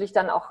kann natürlich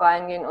dann auch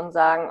reingehen und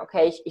sagen,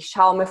 okay, ich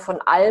schaue mir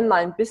von allem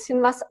mal ein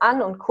bisschen was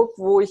an und gucke,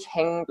 wo ich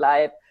hängen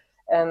bleibe.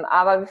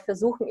 Aber wir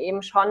versuchen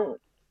eben schon,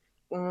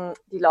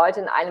 die Leute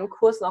in einem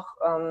Kurs noch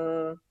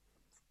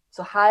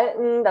zu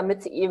halten,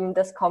 damit sie eben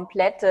das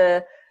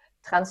komplette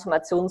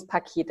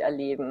Transformationspaket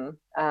erleben.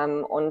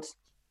 Und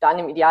dann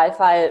im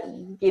Idealfall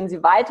gehen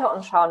sie weiter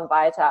und schauen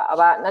weiter.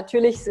 Aber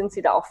natürlich sind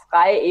sie da auch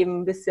frei,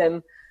 eben ein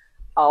bisschen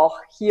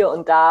auch hier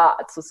und da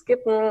zu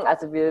skippen.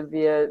 Also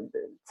wir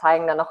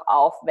zeigen dann noch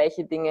auf,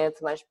 welche Dinge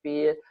zum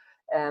Beispiel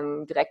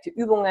direkte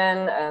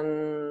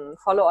Übungen,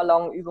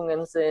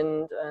 Follow-along-Übungen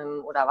sind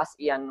oder was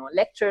eher nur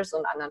Lectures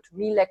und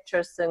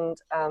Anatomie-Lectures sind.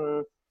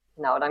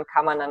 Genau, dann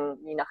kann man dann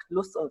je nach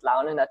Lust und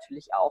Laune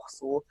natürlich auch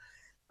so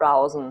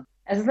browsen.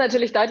 Es ist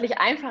natürlich deutlich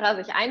einfacher,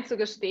 sich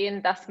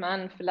einzugestehen, dass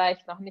man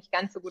vielleicht noch nicht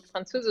ganz so gut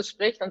Französisch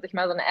spricht und sich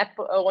mal so eine App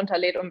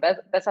runterlädt, um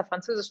besser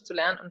Französisch zu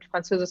lernen. Und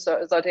Französisch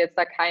sollte jetzt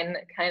da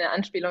keine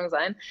Anspielung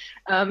sein,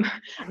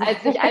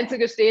 als sich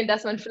einzugestehen,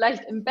 dass man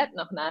vielleicht im Bett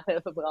noch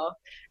Nachhilfe braucht.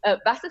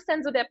 Was ist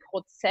denn so der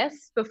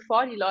Prozess,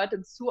 bevor die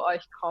Leute zu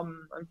euch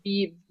kommen? Und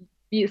wie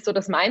ist so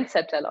das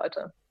Mindset der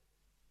Leute?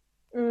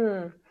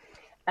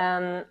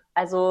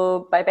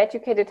 Also bei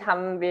Beducated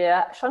haben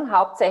wir schon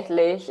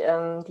hauptsächlich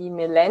die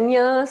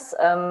Millennials,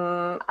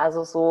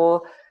 also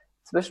so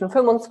zwischen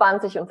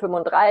 25 und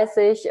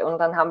 35 und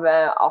dann haben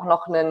wir auch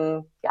noch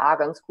einen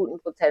ganz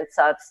guten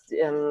Prozentsatz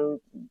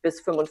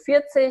bis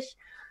 45.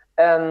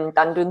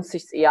 Dann dünnt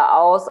sich es eher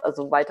aus,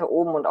 also weiter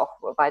oben und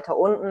auch weiter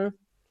unten.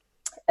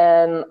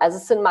 Also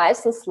es sind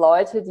meistens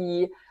Leute,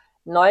 die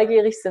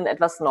neugierig sind,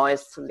 etwas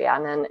Neues zu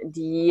lernen,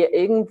 die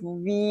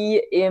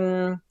irgendwie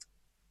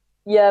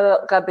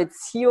ihrer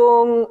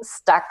Beziehung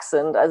stuck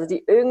sind, also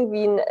die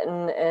irgendwie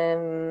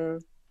eine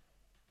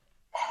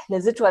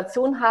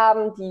Situation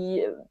haben,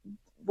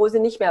 wo sie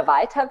nicht mehr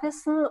weiter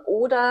wissen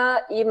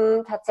oder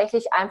eben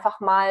tatsächlich einfach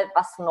mal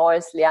was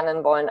Neues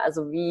lernen wollen.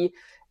 Also wie,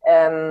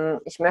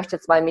 ich möchte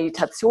jetzt mal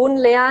Meditation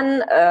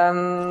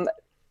lernen,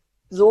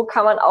 so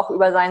kann man auch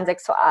über sein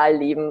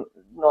Sexualleben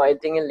neue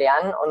Dinge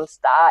lernen und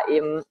da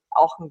eben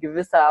auch ein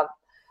gewisser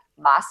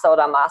Master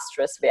oder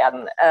Masteress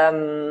werden.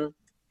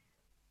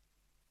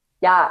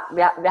 Ja,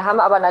 wir haben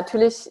aber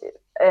natürlich,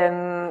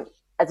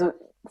 also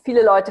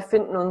viele Leute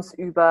finden uns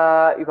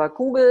über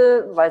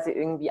Google, weil sie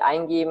irgendwie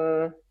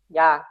eingeben,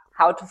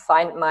 how to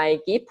find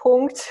my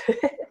G-Punkt.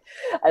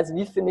 Also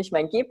wie finde ich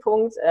meinen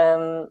G-Punkt?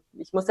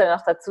 Ich muss ja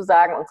noch dazu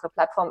sagen, unsere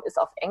Plattform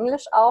ist auf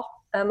Englisch auch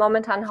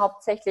momentan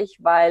hauptsächlich,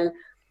 weil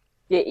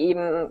wir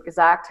eben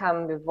gesagt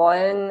haben, wir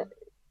wollen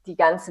die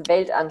ganze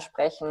Welt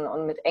ansprechen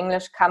und mit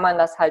Englisch kann man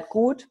das halt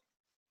gut.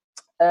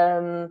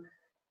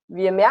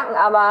 Wir merken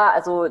aber,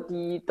 also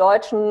die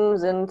Deutschen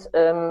sind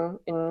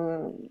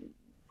im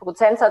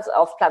Prozentsatz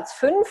auf Platz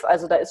 5,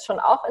 also da ist schon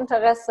auch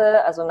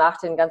Interesse, also nach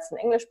den ganzen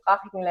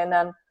englischsprachigen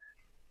Ländern.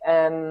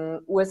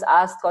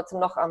 USA ist trotzdem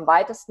noch am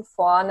weitesten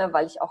vorne,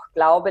 weil ich auch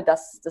glaube,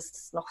 dass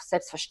das noch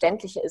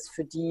selbstverständlicher ist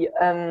für die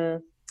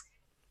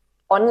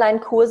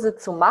Online-Kurse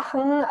zu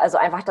machen. Also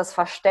einfach das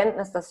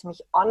Verständnis, dass ich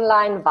mich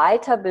online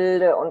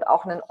weiterbilde und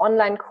auch einen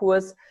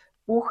Online-Kurs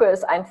buche,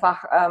 ist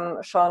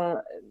einfach schon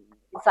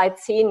seit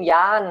 10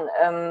 Jahren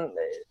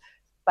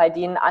bei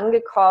denen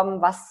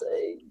angekommen, was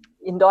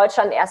in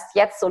Deutschland erst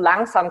jetzt so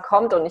langsam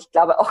kommt und ich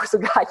glaube auch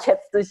sogar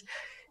jetzt durch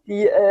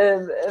die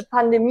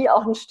Pandemie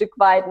auch ein Stück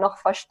weit noch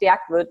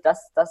verstärkt wird,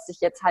 dass ich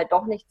jetzt halt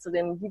doch nicht zu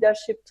dem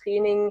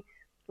Leadership-Training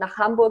nach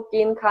Hamburg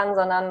gehen kann,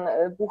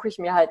 sondern buche ich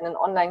mir halt einen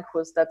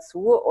Online-Kurs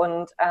dazu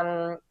und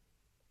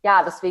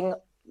deswegen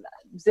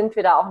sind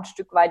wir da auch ein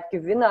Stück weit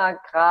Gewinner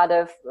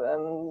gerade,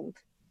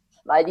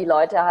 weil die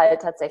Leute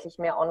halt tatsächlich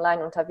mehr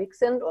online unterwegs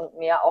sind und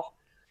mehr auch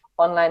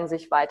online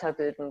sich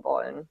weiterbilden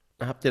wollen.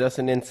 Habt ihr das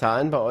in den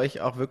Zahlen bei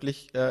euch auch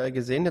wirklich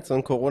gesehen? Jetzt so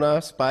ein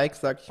Corona-Spike,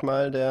 sag ich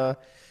mal, der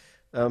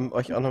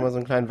euch auch nochmal so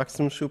einen kleinen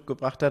Wachstumsschub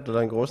gebracht hat oder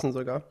einen großen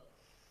sogar?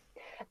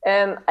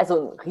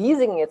 Also einen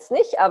riesigen jetzt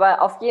nicht,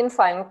 aber auf jeden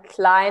Fall einen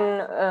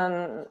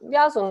kleinen,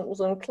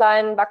 so einen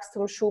kleinen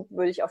Wachstumsschub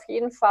würde ich auf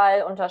jeden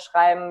Fall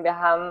unterschreiben. Wir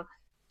haben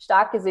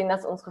stark gesehen,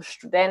 dass unsere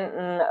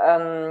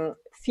Studenten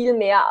viel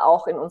mehr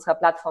auch in unserer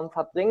Plattform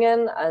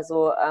verbringen.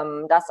 Also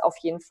das auf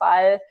jeden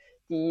Fall.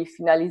 Die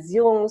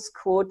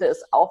Finalisierungsquote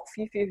ist auch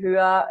viel, viel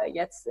höher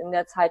jetzt in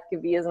der Zeit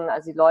gewesen.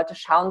 Also die Leute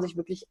schauen sich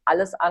wirklich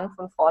alles an,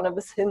 von vorne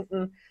bis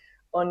hinten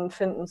und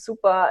finden es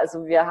super.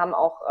 Also wir haben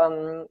auch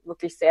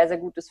wirklich sehr, sehr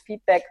gutes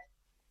Feedback.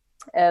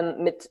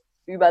 Mit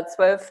über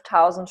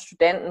 12.000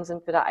 Studenten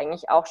sind wir da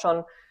eigentlich auch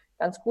schon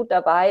ganz gut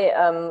dabei.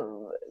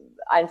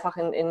 Einfach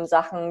in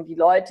Sachen, die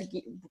Leute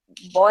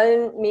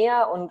wollen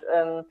mehr und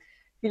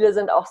viele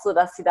sind auch so,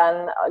 dass sie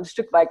dann ein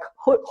Stück weit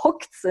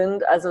hooked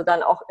sind, also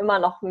dann auch immer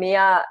noch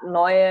mehr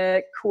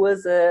neue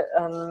Kurse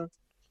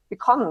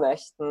bekommen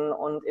möchten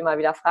und immer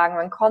wieder fragen,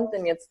 wann kommt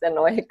denn jetzt der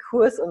neue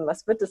Kurs und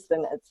was wird es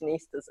denn als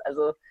nächstes?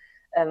 Also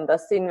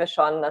das sehen wir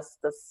schon,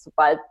 dass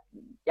sobald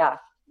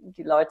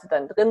die Leute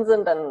dann drin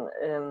sind, dann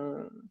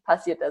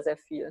passiert da sehr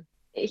viel.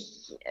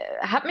 Ich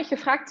habe mich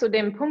gefragt zu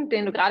dem Punkt,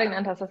 den du gerade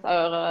genannt hast,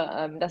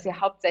 dass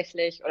ihr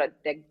hauptsächlich oder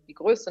die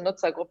größte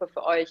Nutzergruppe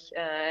für euch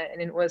in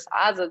den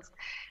USA sitzt.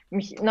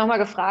 Mich nochmal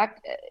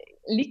gefragt,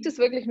 liegt es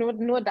wirklich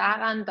nur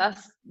daran,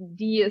 dass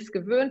die es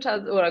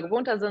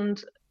gewohnter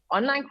sind,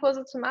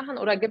 Online-Kurse zu machen?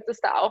 Oder gibt es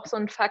da auch so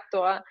einen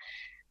Faktor,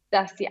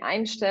 dass die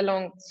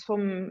Einstellung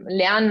zum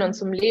Lernen und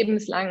zum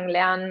lebenslangen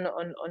Lernen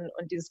und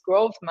dieses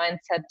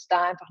Growth-Mindset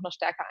da einfach noch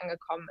stärker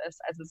angekommen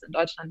ist, als es in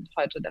Deutschland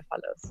heute der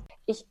Fall ist?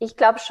 Ich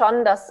glaube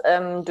schon, dass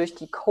durch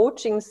die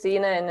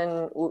Coaching-Szene in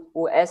den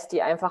US,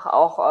 die einfach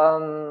auch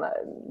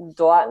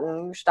dort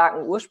einen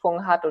starken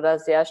Ursprung hat oder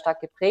sehr stark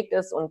geprägt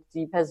ist und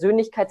die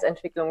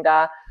Persönlichkeitsentwicklung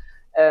da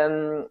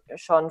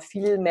schon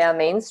viel mehr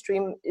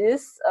Mainstream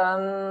ist,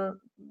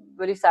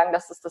 würde ich sagen,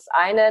 das ist das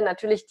eine.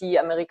 Natürlich, die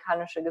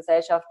amerikanische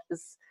Gesellschaft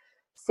ist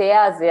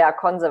sehr, sehr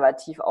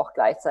konservativ auch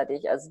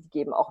gleichzeitig. Also die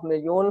geben auch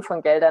Millionen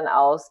von Geldern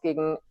aus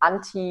gegen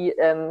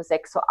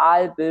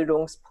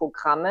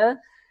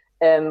Anti-Sexualbildungsprogramme.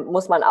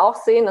 Muss man auch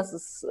sehen, das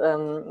ist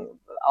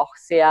auch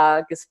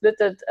sehr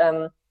gesplittet.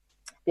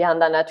 Wir haben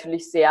dann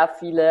natürlich sehr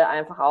viele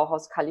einfach auch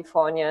aus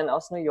Kalifornien,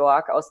 aus New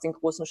York, aus den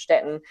großen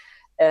Städten,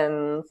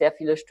 sehr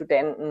viele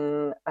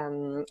Studenten,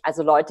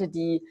 also Leute,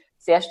 die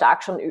sehr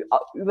stark schon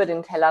über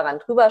den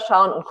Tellerrand drüber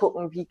schauen und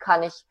gucken, wie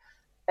kann ich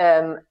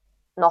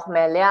noch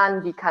mehr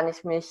lernen, wie kann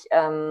ich mich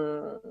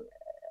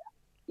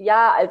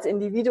als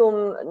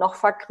Individuum noch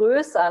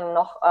vergrößern,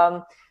 noch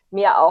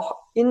mehr auch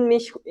in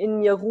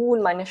mir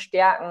ruhen, meine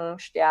Stärken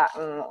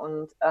stärken.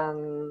 Und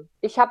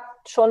ich habe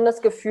schon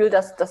das Gefühl,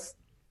 dass das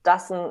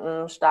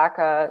ein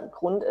starker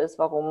Grund ist,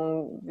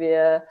 warum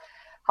wir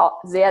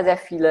sehr, sehr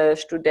viele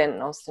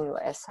Studenten aus den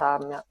US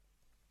haben. Ja.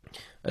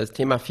 Das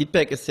Thema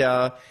Feedback ist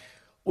ja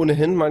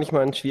ohnehin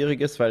manchmal ein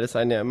schwieriges, weil es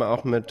einen ja immer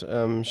auch mit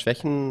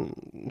Schwächen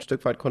ein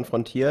Stück weit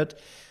konfrontiert.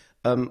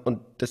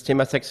 Und das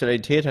Thema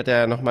Sexualität hat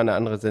ja nochmal eine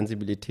andere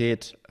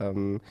Sensibilität,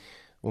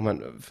 wo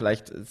man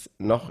vielleicht es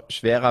noch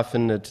schwerer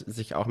findet,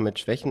 sich auch mit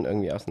Schwächen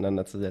irgendwie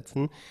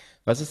auseinanderzusetzen.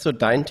 Was ist so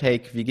dein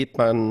Take? Wie gibt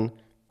man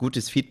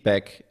gutes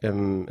Feedback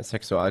im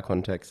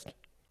Sexualkontext?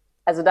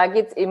 Also da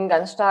geht es eben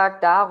ganz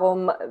stark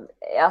darum,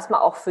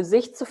 erstmal auch für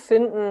sich zu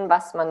finden,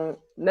 was man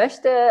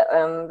möchte.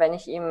 Wenn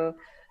ich ihm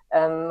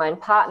meinen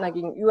Partner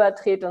gegenüber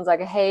trete und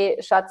sage,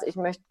 hey Schatz, ich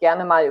möchte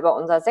gerne mal über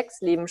unser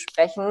Sexleben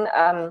sprechen,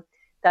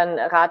 dann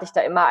rate ich da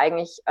immer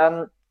eigentlich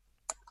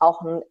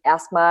auch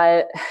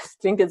erstmal, das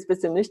klingt jetzt ein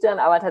bisschen nüchtern,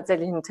 aber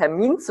tatsächlich einen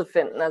Termin zu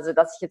finden. Also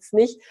dass ich jetzt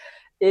nicht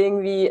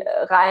irgendwie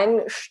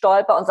rein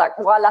stolper und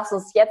sage, boah, lass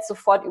uns jetzt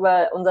sofort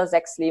über unser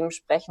Sexleben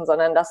sprechen,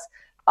 sondern dass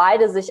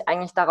beide sich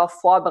eigentlich darauf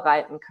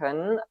vorbereiten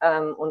können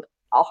und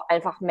auch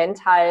einfach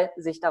mental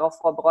sich darauf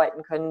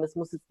vorbereiten können. Das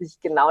muss jetzt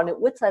nicht genau eine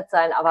Uhrzeit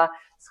sein, aber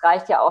es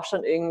reicht ja auch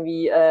schon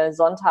irgendwie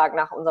Sonntag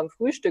nach unserem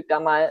Frühstück da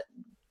mal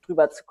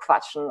drüber zu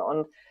quatschen.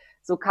 Und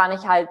so kann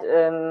ich halt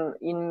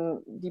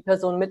ihn, die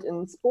Person mit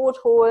ins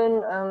Boot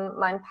holen,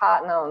 meinen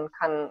Partner, und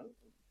kann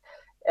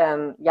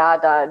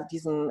da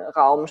diesen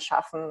Raum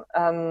schaffen.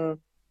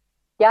 Und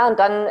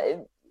dann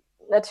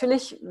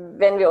natürlich,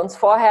 wenn wir uns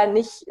vorher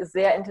nicht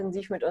sehr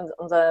intensiv mit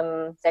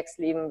unserem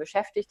Sexleben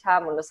beschäftigt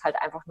haben und es halt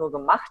einfach nur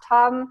gemacht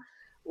haben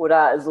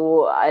oder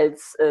so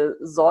als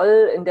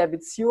Soll in der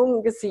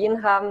Beziehung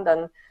gesehen haben,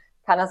 dann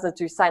kann das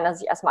natürlich sein,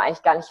 dass ich erstmal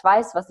eigentlich gar nicht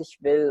weiß, was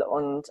ich will.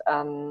 Und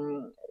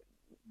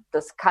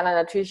das kann dann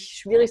natürlich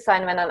schwierig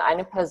sein, wenn dann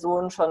eine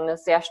Person schon eine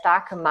sehr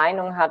starke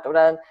Meinung hat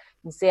oder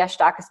ein sehr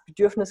starkes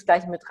Bedürfnis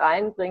gleich mit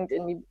reinbringt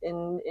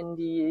in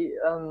die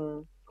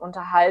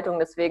Unterhaltung.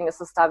 Deswegen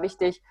ist es da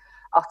wichtig,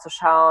 auch zu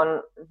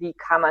schauen, wie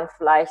kann man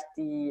vielleicht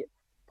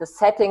das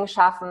Setting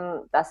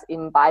schaffen, dass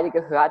eben beide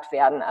gehört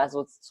werden.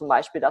 Also zum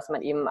Beispiel, dass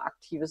man eben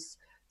aktives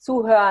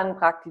Zuhören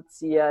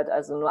praktiziert,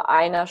 also nur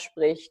einer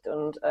spricht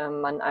und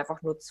man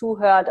einfach nur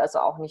zuhört, also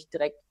auch nicht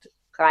direkt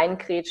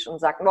reinkrätscht und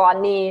sagt, boah,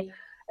 nee,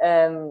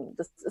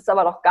 das ist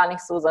aber doch gar nicht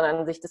so,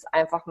 sondern sich das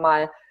einfach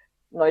mal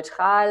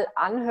neutral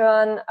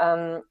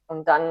anhören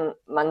und dann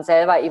man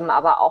selber eben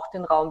aber auch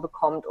den Raum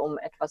bekommt, um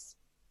etwas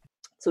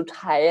zu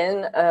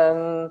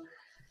teilen.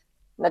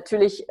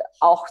 Natürlich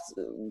auch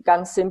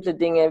ganz simple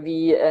Dinge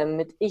wie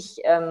mit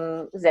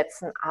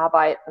Ich-Sätzen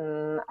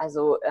arbeiten.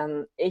 Also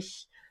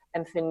ich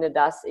empfinde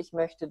das, ich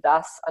möchte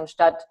das.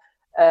 Anstatt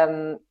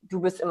du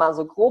bist immer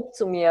so grob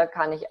zu mir,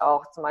 kann ich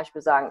auch zum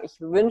Beispiel sagen,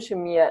 ich wünsche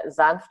mir,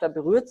 sanfter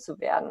berührt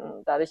zu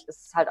werden. Dadurch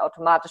ist es halt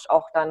automatisch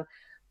auch dann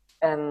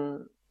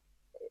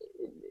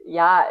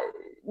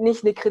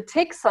nicht eine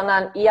Kritik,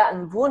 sondern eher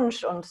ein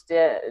Wunsch, und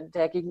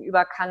der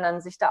Gegenüber kann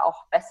dann sich da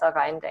auch besser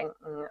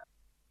reindenken.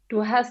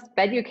 Du hast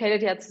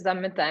Beducated ja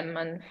zusammen mit deinem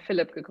Mann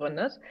Philipp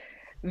gegründet.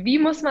 Wie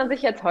muss man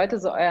sich jetzt heute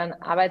so euren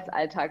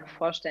Arbeitsalltag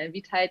vorstellen?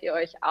 Wie teilt ihr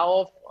euch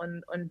auf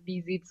und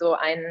wie sieht so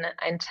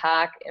ein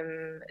Tag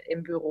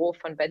im Büro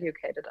von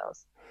Beducated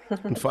aus?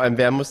 Und vor allem,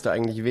 wer musste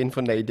eigentlich wen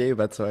von der Idee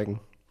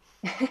überzeugen?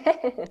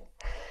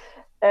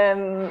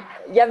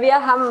 Ja,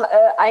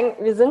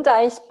 wir sind da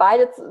eigentlich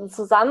beide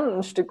zusammen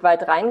ein Stück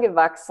weit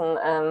reingewachsen,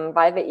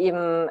 weil wir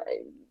eben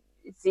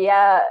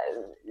sehr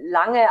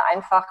lange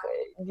einfach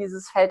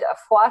dieses Feld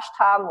erforscht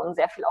haben und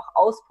sehr viel auch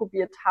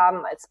ausprobiert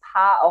haben, als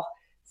Paar auch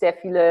sehr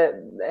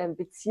viele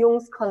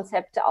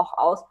Beziehungskonzepte auch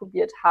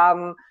ausprobiert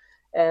haben.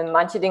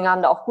 Manche Dinge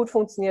haben da auch gut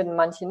funktioniert und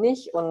manche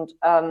nicht. Und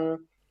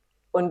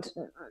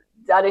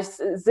dadurch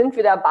sind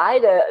wir da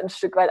beide ein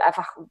Stück weit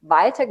einfach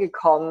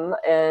weitergekommen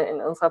in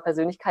unserer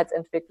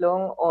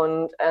Persönlichkeitsentwicklung.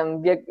 Und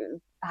wir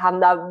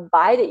haben da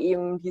beide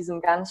eben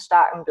diesen ganz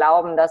starken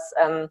Glauben, dass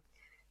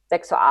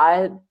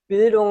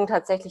Sexualbildung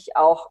tatsächlich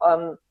auch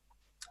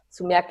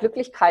zu mehr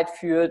Glücklichkeit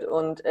führt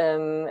und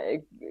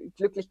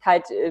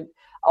Glücklichkeit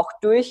auch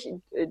durch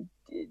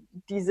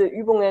diese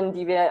Übungen,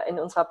 die wir in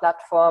unserer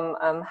Plattform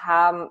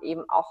haben,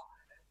 eben auch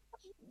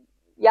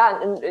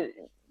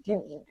die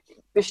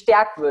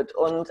bestärkt wird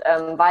und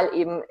weil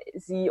eben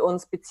sie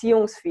uns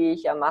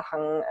beziehungsfähiger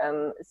machen,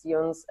 sie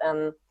uns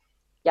einen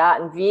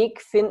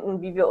Weg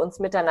finden, wie wir uns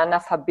miteinander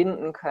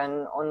verbinden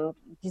können. Und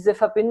diese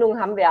Verbindung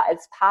haben wir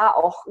als Paar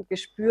auch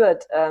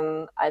gespürt,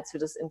 als wir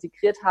das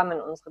integriert haben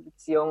in unsere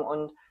Beziehung.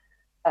 Und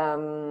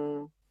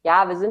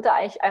wir sind da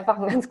eigentlich einfach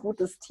ein ganz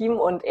gutes Team.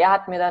 Und er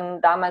hat mir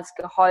dann damals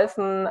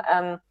geholfen,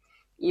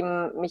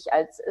 eben mich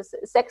als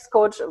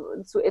Sexcoach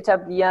zu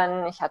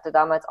etablieren. Ich hatte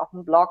damals auch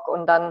einen Blog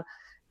und dann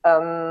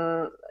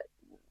er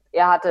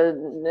hatte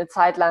eine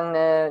Zeit lang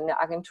eine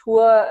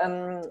Agentur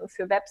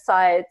für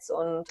Websites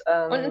und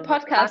einen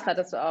Podcast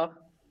hattest du auch.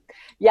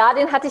 Ja,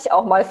 den hatte ich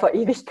auch mal vor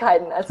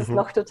Ewigkeiten, als es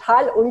noch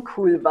total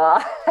uncool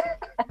war.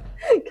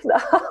 Genau.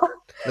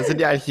 Das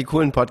sind ja eigentlich die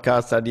coolen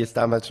Podcaster, die es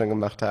damals schon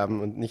gemacht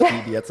haben und nicht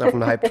die jetzt auf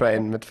dem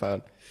Hype-Train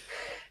mitfahren.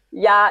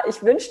 Ja,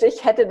 ich wünschte,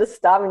 ich hätte das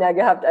Stamina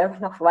gehabt, einfach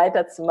noch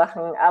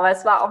weiterzumachen. Aber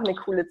es war auch eine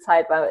coole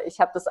Zeit, weil ich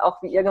habe das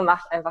auch wie ihr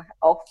gemacht, einfach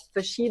auch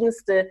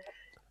verschiedenste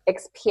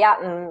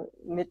Experten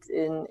mit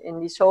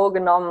in die Show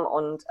genommen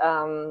und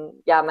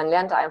man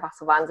lernte einfach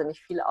so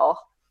wahnsinnig viel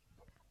auch.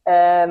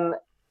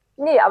 Aber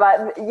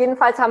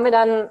jedenfalls haben wir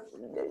dann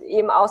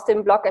eben aus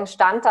dem Blog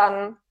entstand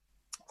dann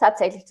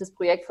tatsächlich das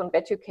Projekt von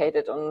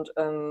Beducated und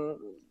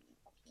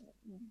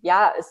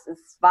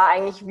es war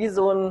eigentlich wie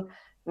so ein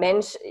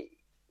Mensch,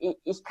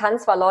 ich kann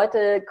zwar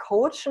Leute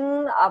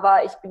coachen,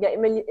 aber ich bin ja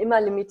immer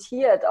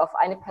limitiert auf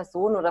eine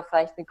Person oder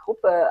vielleicht eine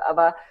Gruppe,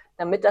 aber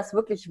damit das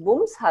wirklich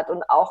Wumms hat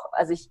und auch,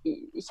 also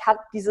ich habe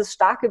dieses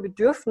starke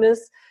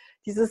Bedürfnis,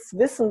 dieses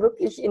Wissen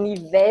wirklich in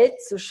die Welt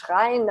zu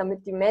schreien,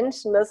 damit die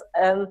Menschen das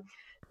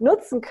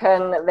nutzen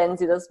können, wenn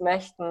sie das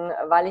möchten,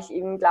 weil ich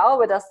eben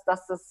glaube, dass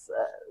das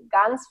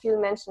ganz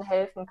vielen Menschen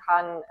helfen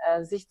kann,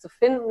 sich zu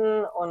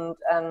finden und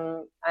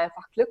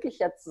einfach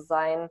glücklicher zu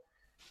sein.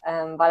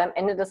 Weil am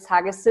Ende des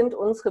Tages sind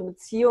unsere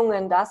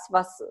Beziehungen das,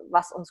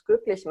 was uns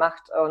glücklich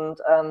macht.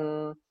 Und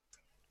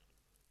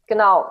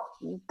genau,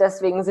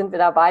 deswegen sind wir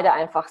da beide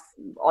einfach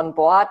on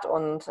board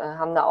und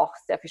haben da auch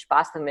sehr viel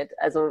Spaß damit.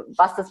 Also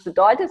was das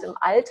bedeutet im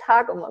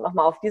Alltag, um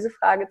nochmal auf diese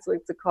Frage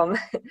zurückzukommen.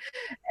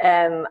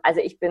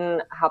 Also ich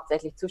bin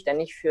hauptsächlich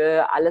zuständig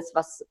für alles,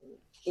 was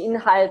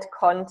Inhalt,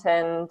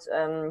 Content,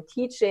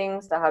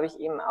 Teachings, da habe ich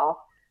eben auch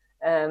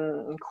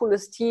ein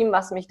cooles Team,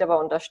 was mich dabei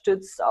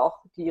unterstützt,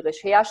 auch die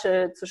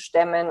Recherche zu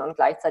stemmen und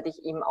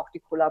gleichzeitig eben auch die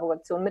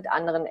Kollaboration mit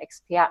anderen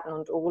Experten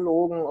und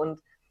Urologen und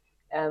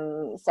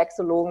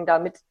Sexologen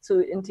damit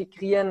zu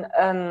integrieren.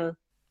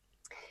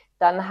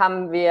 Dann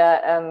haben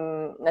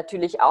wir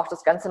natürlich auch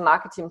das ganze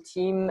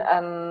Marketing-Team,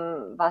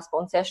 was bei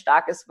uns sehr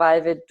stark ist,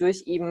 weil wir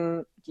durch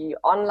eben die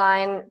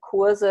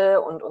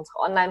Online-Kurse und unsere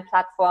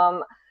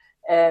Online-Plattform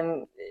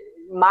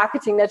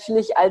Marketing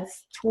natürlich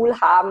als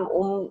Tool haben,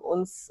 um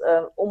uns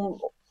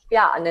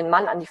an den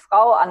Mann, an die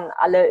Frau, an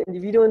alle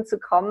Individuen zu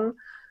kommen.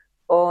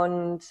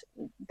 Und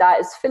da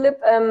ist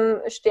Philipp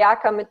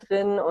stärker mit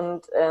drin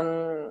und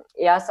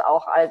er ist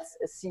auch als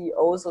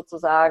CEO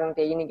sozusagen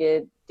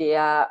derjenige,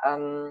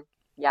 der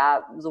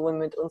sowohl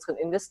mit unseren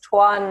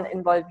Investoren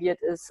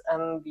involviert ist,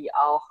 wie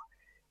auch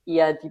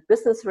eher die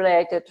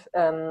Business-related,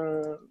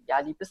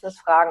 die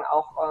Business-Fragen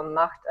auch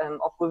macht,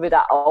 obwohl wir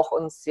da auch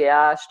uns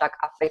sehr stark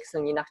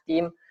abwechseln, je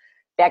nachdem,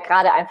 wer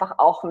gerade einfach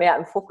auch mehr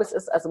im Fokus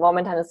ist. Also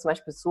momentan ist es zum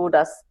Beispiel so,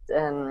 dass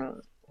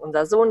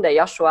unser Sohn, der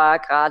Joshua,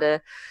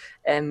 gerade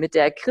mit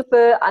der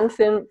Krippe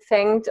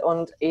anfängt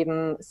und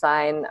eben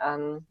sein,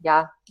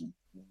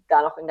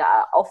 da noch in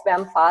der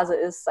Aufwärmphase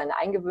ist, seine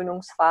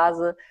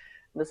Eingewöhnungsphase.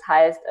 Das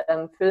heißt,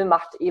 Phil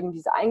macht eben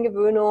diese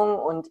Eingewöhnung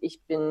und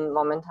ich bin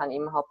momentan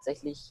eben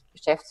hauptsächlich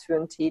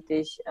geschäftsführend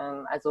tätig.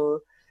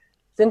 Also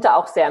sind da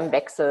auch sehr im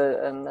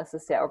Wechsel. Das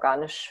ist sehr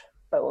organisch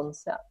bei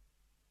uns, ja.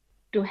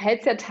 Du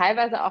hältst ja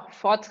teilweise auch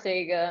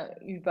Vorträge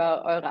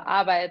über eure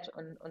Arbeit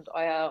und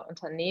euer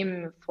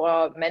Unternehmen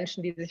vor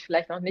Menschen, die sich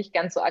vielleicht noch nicht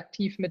ganz so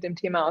aktiv mit dem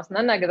Thema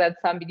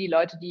auseinandergesetzt haben, wie die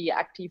Leute, die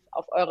aktiv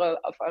auf eure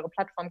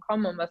Plattform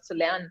kommen, um was zu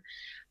lernen.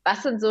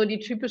 Was sind so die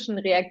typischen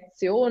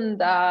Reaktionen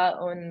da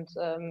und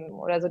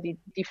oder so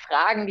die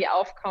Fragen, die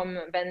aufkommen,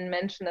 wenn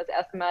Menschen das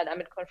erste Mal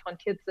damit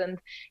konfrontiert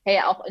sind?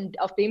 Hey, auch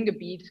auf dem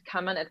Gebiet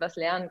kann man etwas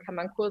lernen, kann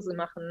man Kurse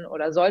machen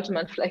oder sollte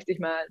man vielleicht sich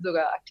mal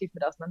sogar aktiv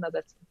mit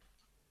auseinandersetzen?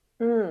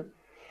 Hm.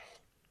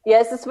 Ja,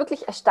 es ist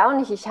wirklich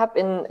erstaunlich. Ich habe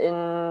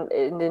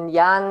in den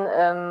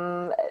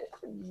Jahren,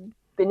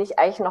 bin ich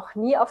eigentlich noch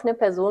nie auf eine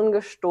Person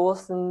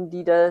gestoßen,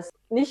 die das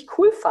nicht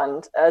cool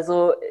fand.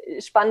 Also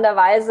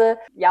spannenderweise,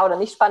 ja oder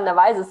nicht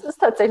spannenderweise, es ist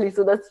tatsächlich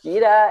so, dass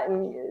jeder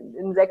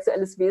ein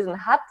sexuelles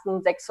Wesen hat,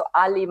 ein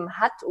Sexualleben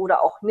hat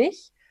oder auch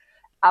nicht.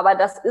 Aber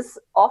das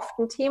ist oft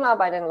ein Thema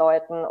bei den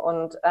Leuten.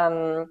 Und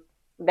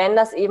wenn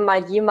das eben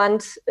mal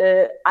jemand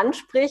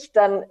anspricht,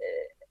 dann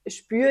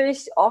spüre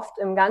ich oft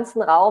im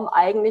ganzen Raum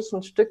eigentlich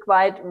ein Stück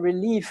weit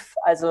Relief,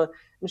 also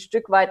ein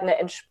Stück weit eine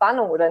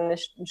Entspannung oder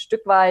ein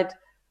Stück weit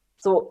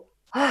so,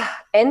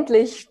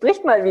 endlich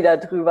spricht mal wieder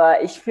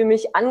drüber. Ich fühle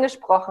mich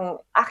angesprochen.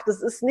 Ach,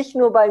 das ist nicht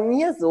nur bei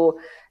mir so.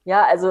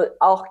 Ja, also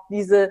auch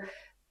diese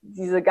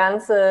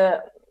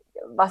ganze,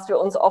 was wir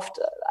uns oft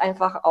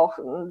einfach auch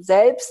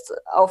selbst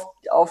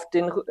auf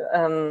den,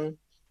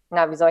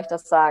 wie soll ich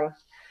das sagen?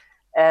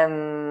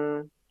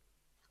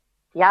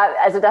 Ja,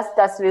 also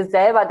dass wir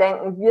selber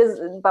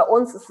denken, bei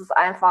uns ist es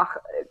einfach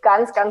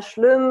ganz, ganz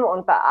schlimm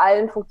und bei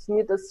allen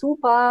funktioniert das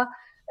super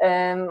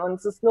und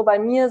es ist nur bei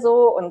mir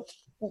so und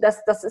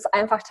das ist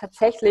einfach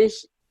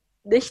tatsächlich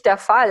nicht der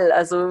Fall.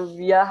 Also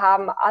wir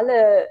haben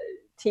alle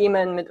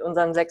Themen mit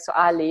unserem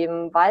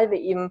Sexualleben, weil wir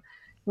eben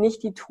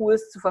nicht die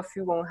Tools zur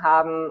Verfügung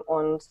haben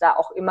und da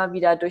auch immer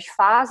wieder durch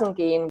Phasen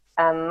gehen.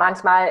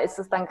 Manchmal ist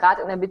es dann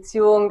gerade in der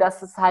Beziehung,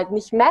 dass es halt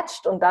nicht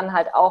matcht und dann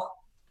halt auch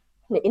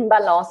eine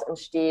Inbalance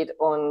entsteht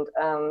und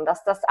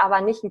dass das aber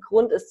nicht ein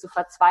Grund ist zu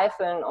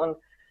verzweifeln und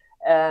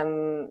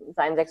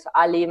sein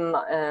Sexualleben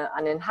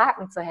an den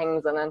Haken zu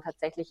hängen, sondern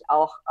tatsächlich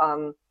auch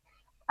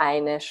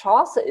eine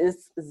Chance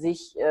ist,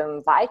 sich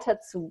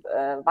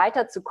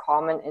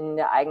weiterzukommen in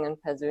der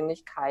eigenen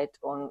Persönlichkeit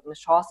und eine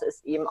Chance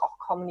ist eben auch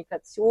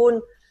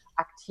Kommunikation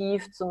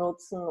aktiv zu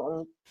nutzen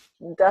und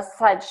das ist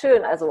halt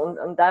schön. Also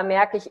und da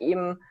merke ich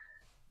eben,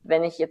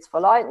 wenn ich jetzt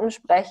vor Leuten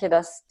spreche,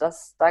 dass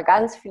da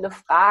ganz viele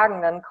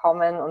Fragen dann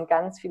kommen und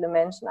ganz viele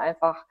Menschen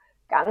einfach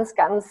ganz,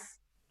 ganz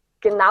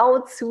genau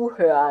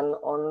zuhören.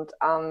 Und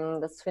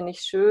das finde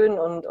ich schön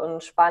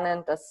und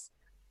spannend, dass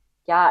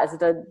ja, also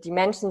die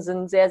Menschen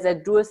sind sehr, sehr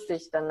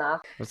durstig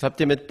danach. Was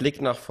habt ihr mit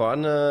Blick nach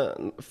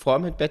vorne vor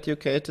mit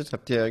Beducated?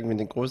 Habt ihr irgendwie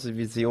eine große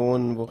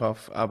Vision?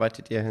 Worauf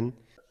arbeitet ihr hin?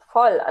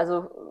 Voll,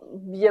 also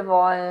wir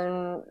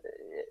wollen,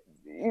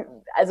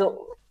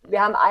 also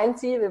wir haben ein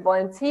Ziel, wir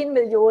wollen 10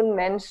 Millionen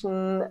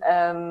Menschen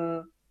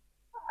einen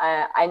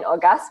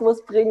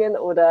Orgasmus bringen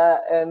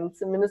oder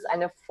zumindest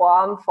eine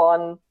Form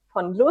von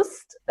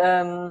Lust.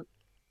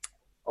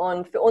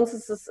 Und für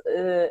uns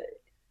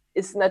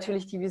ist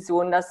natürlich die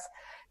Vision, dass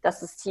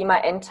das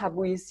Thema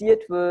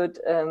enttabuisiert wird,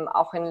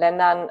 auch in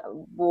Ländern,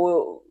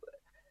 wo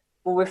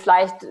wir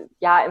vielleicht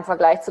ja im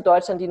Vergleich zu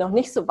Deutschland, die noch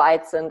nicht so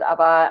weit sind,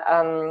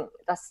 aber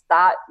dass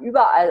da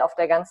überall auf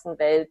der ganzen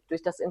Welt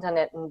durch das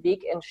Internet ein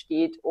Weg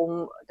entsteht,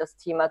 um das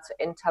Thema zu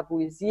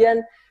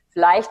enttabuisieren.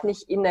 Vielleicht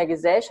nicht in der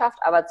Gesellschaft,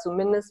 aber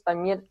zumindest bei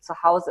mir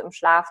zu Hause im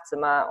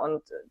Schlafzimmer.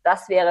 Und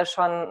das wäre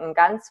schon ein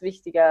ganz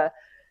wichtiger,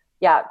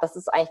 ja, das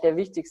ist eigentlich der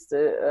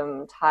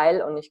wichtigste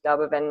Teil. Und ich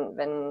glaube,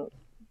 wenn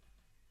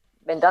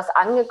das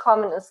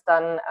angekommen ist,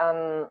 dann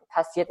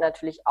passiert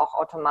natürlich auch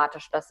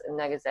automatisch das in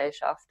der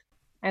Gesellschaft.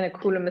 Eine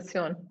coole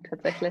Mission,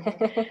 tatsächlich.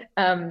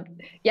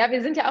 Ja,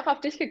 wir sind ja auch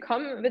auf dich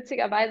gekommen,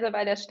 witzigerweise,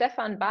 weil der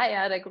Stefan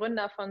Bayer, der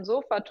Gründer von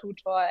Sofa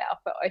Tutor,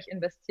 auch bei euch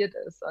investiert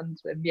ist. Und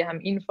wir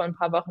haben ihn vor ein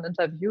paar Wochen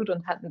interviewt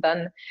und hatten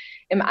dann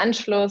im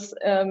Anschluss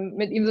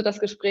mit ihm so das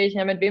Gespräch,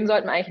 ja, mit wem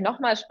sollten wir eigentlich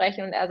nochmal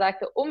sprechen? Und er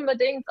sagte,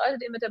 unbedingt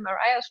solltet ihr mit der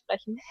Mariah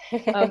sprechen.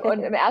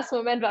 Und im ersten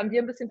Moment waren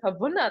wir ein bisschen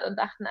verwundert und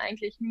dachten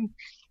eigentlich,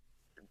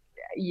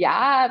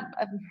 ja,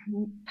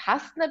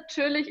 passt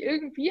natürlich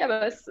irgendwie,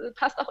 aber es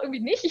passt auch irgendwie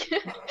nicht.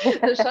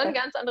 Das ist schon ein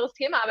ganz anderes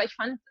Thema, aber ich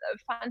fand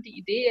die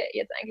Idee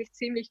jetzt eigentlich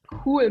ziemlich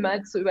cool,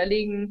 mal zu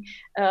überlegen,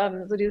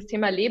 so dieses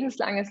Thema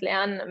lebenslanges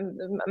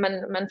Lernen.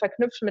 Man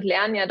verknüpft mit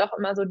Lernen ja doch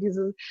immer so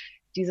diese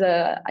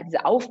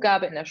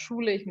Aufgabe in der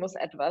Schule, ich muss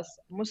etwas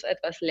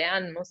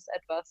lernen, muss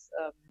etwas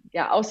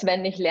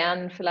auswendig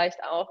lernen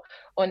vielleicht auch.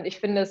 Und ich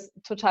finde es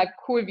total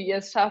cool, wie ihr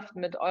es schafft,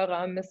 mit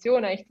eurer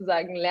Mission eigentlich zu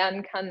sagen,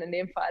 Lernen kann in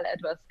dem Fall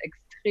etwas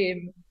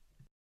extrem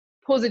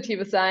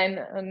Positives sein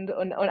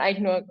und eigentlich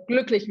nur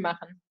glücklich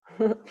machen.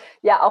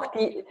 Ja, auch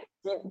die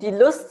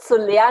Lust zu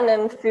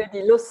lernen für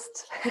die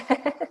Lust.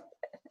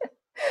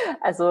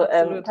 Also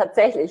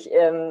tatsächlich,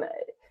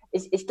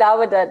 ich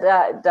glaube,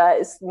 da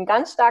ist eine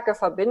ganz starke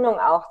Verbindung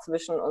auch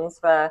zwischen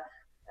unserer,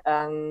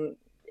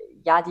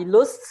 die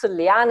Lust zu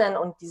lernen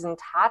und diesen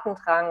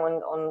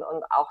Tatendrang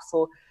und auch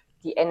so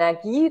die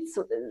Energie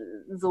zu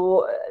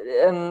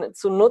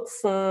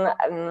nutzen,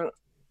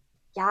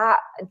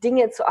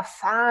 Dinge zu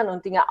erfahren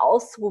und Dinge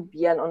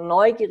auszuprobieren und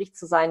neugierig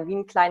zu sein wie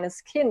ein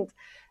kleines Kind.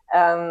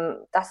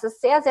 Das ist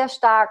sehr, sehr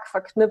stark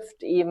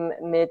verknüpft eben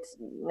mit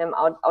einem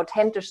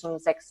authentischen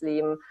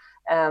Sexleben,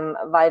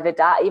 weil wir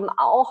da eben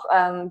auch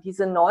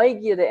diese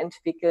Neugierde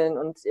entwickeln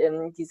und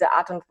diese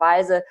Art und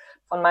Weise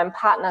von meinem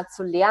Partner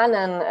zu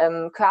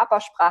lernen,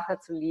 Körpersprache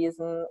zu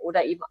lesen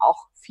oder eben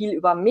auch viel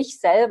über mich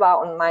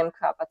selber und meinen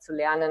Körper zu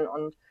lernen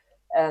und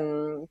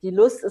die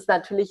Lust ist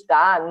natürlich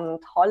da, ein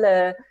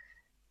toller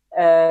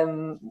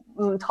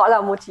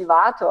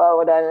Motivator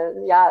oder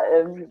ja,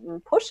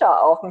 ein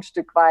Pusher auch ein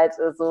Stück weit,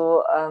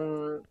 also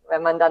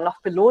wenn man dann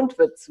noch belohnt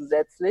wird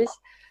zusätzlich.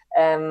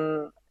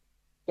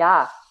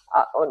 Ja,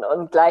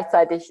 und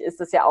gleichzeitig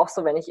ist es ja auch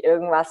so, wenn ich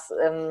irgendwas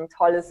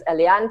Tolles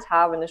erlernt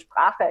habe, eine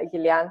Sprache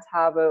gelernt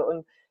habe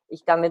und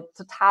ich damit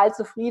total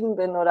zufrieden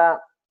bin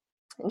oder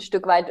ein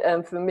Stück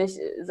weit für mich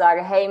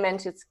sage, hey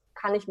Mensch, jetzt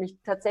kann ich mich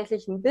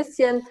tatsächlich ein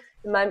bisschen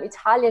in meinem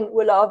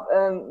Italienurlaub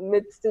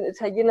mit den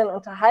Italienern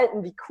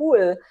unterhalten, wie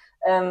cool.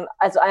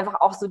 Also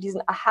einfach auch so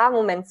diesen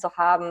Aha-Moment zu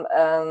haben,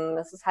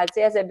 das ist halt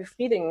sehr, sehr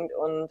befriedigend.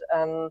 Und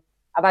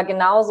aber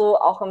genauso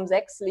auch im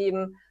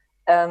Sexleben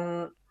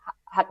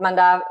hat man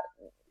da,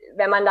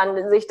 wenn man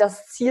dann sich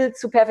das Ziel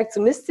zu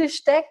perfektionistisch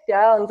steckt,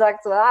 ja, und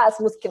sagt so, es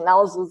muss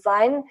genau so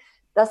sein,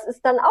 das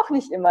ist dann auch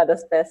nicht immer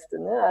das Beste,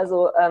 ne?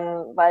 Also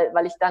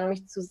weil ich dann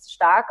mich zu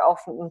stark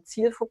auf ein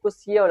Ziel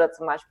fokussiere oder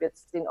zum Beispiel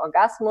jetzt den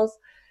Orgasmus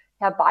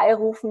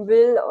herbeirufen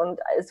will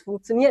und es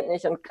funktioniert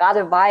nicht. Und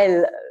gerade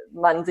weil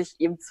man sich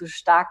eben zu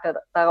stark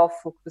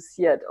darauf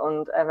fokussiert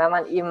und wenn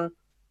man eben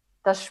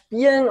das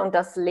Spielen und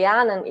das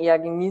Lernen eher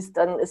genießt,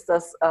 dann ist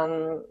das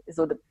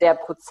so der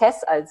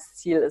Prozess als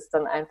Ziel ist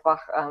dann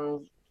einfach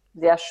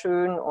sehr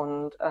schön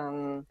und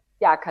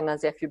ja, kann da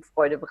sehr viel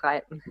Freude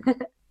bereiten.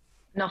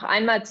 Noch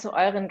einmal zu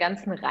euren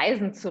ganzen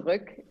Reisen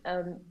zurück.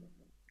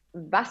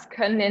 Was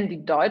können denn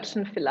die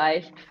Deutschen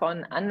vielleicht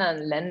von anderen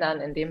Ländern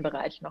in dem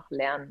Bereich noch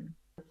lernen?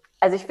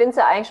 Also ich finde es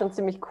ja eigentlich schon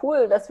ziemlich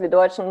cool, dass wir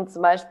Deutschen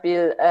zum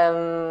Beispiel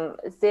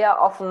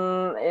sehr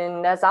offen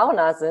in der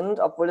Sauna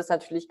sind, obwohl es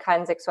natürlich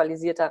kein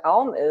sexualisierter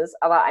Raum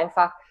ist, aber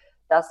einfach,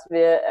 dass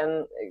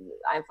wir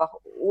einfach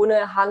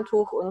ohne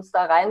Handtuch uns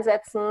da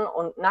reinsetzen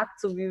und nackt,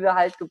 so wie wir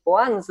halt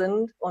geboren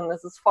sind und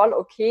es ist voll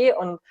okay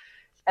und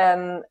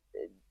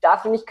da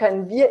finde ich,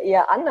 können wir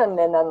eher anderen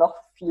Ländern noch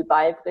viel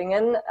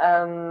beibringen.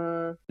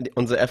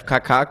 Unsere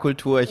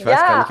FKK-Kultur, ich weiß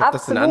Ja, gar nicht, ob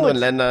das in absolut. anderen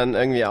Ländern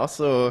irgendwie auch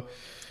so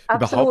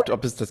Absolut. überhaupt,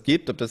 ob es das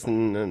gibt, ob das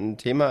ein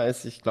Thema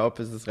ist. Ich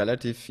glaube, es ist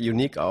relativ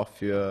unique auch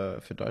für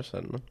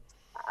Deutschland. Ne?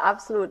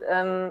 Absolut.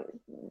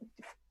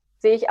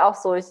 Sehe ich auch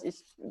so.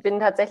 Ich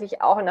bin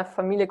tatsächlich auch in einer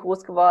Familie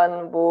groß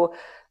geworden, wo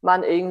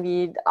man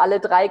irgendwie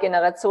alle 3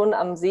 Generationen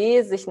am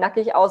See sich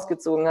nackig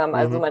ausgezogen haben.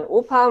 Also mein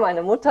Opa,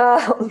 meine Mutter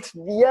und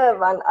wir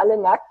waren alle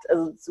nackt,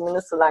 also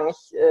zumindest solange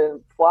ich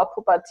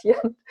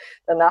vorpubertierend.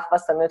 Danach war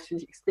es dann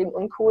natürlich extrem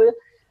uncool.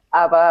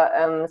 Aber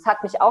es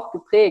hat mich auch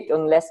geprägt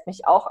und lässt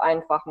mich auch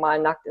einfach mal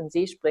nackt in den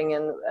See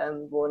springen,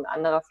 wo ein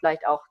anderer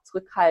vielleicht auch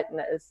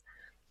zurückhaltender ist.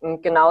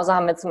 Und genauso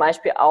haben wir zum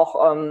Beispiel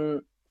auch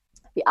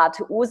die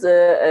Arte Use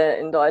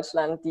in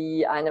Deutschland,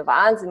 die eine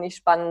wahnsinnig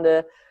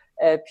spannende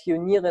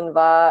Pionierin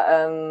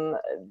war,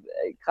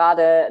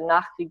 gerade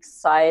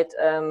Nachkriegszeit,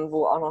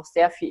 wo auch noch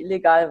sehr viel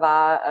illegal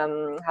war,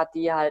 hat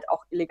die halt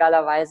auch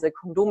illegalerweise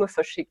Kondome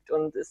verschickt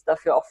und ist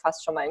dafür auch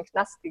fast schon mal in den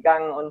Knast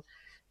gegangen und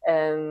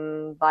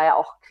war ja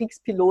auch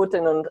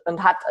Kriegspilotin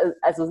und hat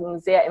also eine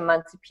sehr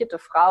emanzipierte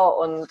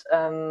Frau und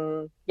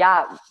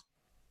ja,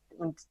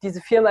 und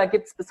diese Firma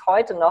gibt es bis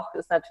heute noch,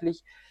 ist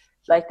natürlich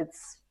vielleicht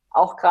jetzt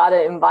auch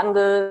gerade im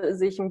Wandel,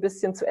 sich ein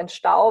bisschen zu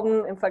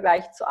entstauben im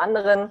Vergleich zu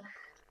anderen.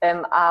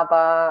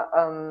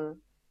 Aber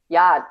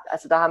ja,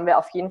 also da haben wir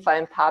auf jeden Fall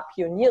ein paar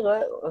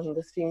Pioniere und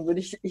deswegen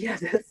würde ich eher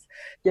das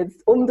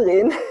jetzt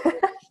umdrehen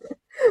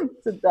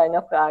zu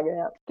deiner Frage.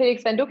 Ja.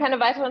 Felix, wenn du keine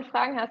weiteren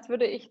Fragen hast,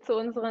 würde ich zu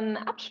unseren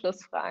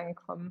Abschlussfragen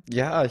kommen.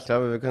 Ja, ich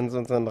glaube, wir können zu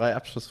unseren 3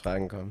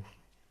 Abschlussfragen kommen.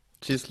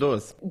 Schieß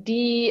los.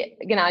 Diese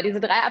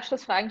 3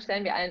 Abschlussfragen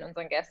stellen wir allen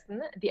unseren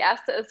Gästen. Die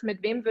erste ist,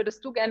 mit wem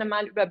würdest du gerne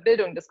mal über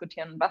Bildung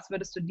diskutieren und was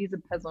würdest du diese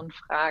Person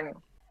fragen?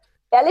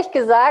 Ehrlich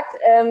gesagt,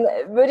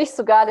 würde ich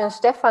sogar den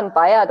Stefan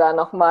Bayer da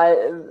nochmal,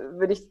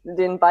 würde ich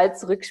den Ball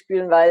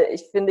zurückspielen, weil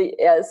ich finde,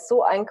 er ist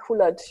so ein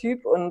cooler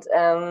Typ und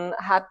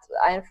hat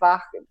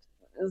einfach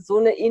so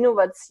eine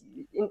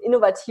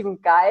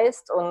innovativen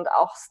Geist und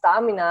auch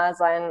Stamina,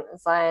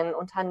 sein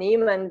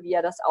Unternehmen, wie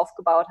er das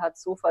aufgebaut hat,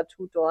 Sofa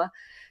Tutor.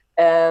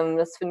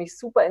 Das finde ich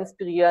super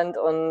inspirierend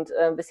und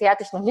bisher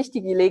hatte ich noch nicht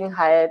die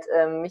Gelegenheit,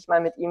 mich mal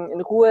mit ihm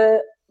in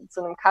Ruhe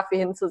zu einem Kaffee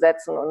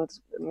hinzusetzen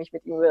und mich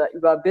mit ihm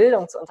über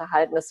Bildung zu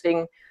unterhalten.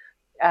 Deswegen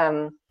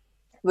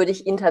würde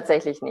ich ihn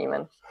tatsächlich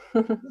nehmen.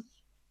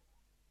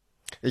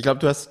 Ich glaube,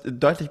 du hast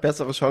deutlich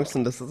bessere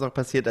Chancen, dass das auch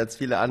passiert, als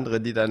viele andere,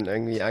 die dann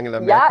irgendwie Angela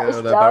Merkel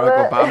oder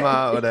Barack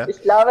Obama oder...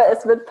 Ich glaube,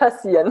 es wird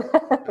passieren.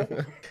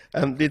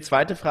 Die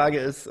zweite Frage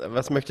ist,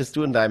 was möchtest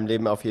du in deinem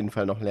Leben auf jeden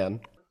Fall noch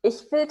lernen?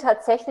 Ich will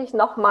tatsächlich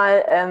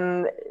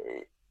nochmal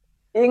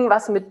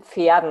irgendwas mit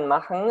Pferden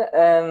machen.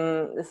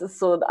 Es ist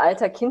so ein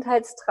alter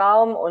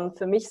Kindheitstraum und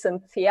für mich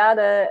sind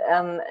Pferde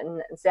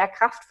ein sehr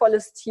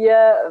kraftvolles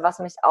Tier, was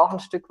mich auch ein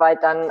Stück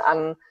weit dann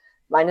an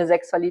meine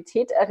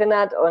Sexualität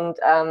erinnert und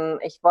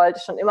ich wollte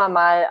schon immer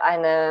mal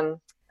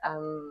eine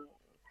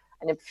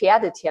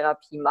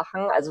Pferdetherapie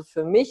machen. Also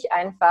für mich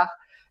einfach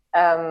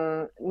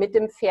mit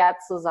dem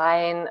Pferd zu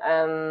sein,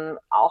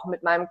 auch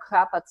mit meinem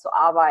Körper zu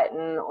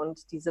arbeiten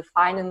und diese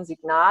feinen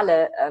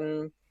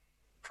Signale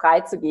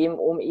freizugeben,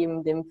 um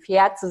eben dem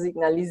Pferd zu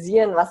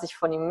signalisieren, was ich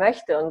von ihm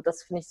möchte. Und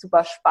das finde ich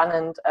super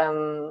spannend,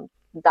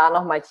 da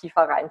nochmal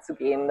tiefer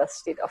reinzugehen. Das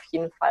steht auf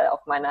jeden Fall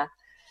auf meiner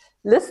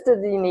Liste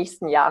die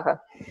nächsten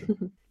Jahre.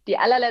 Die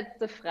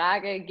allerletzte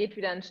Frage geht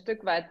wieder ein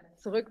Stück weit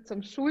zurück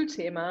zum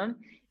Schulthema.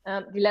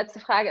 Die letzte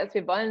Frage ist,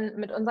 wir wollen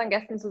mit unseren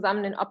Gästen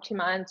zusammen den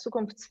optimalen,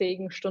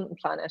 zukunftsfähigen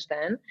Stundenplan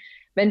erstellen.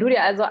 Wenn du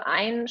dir also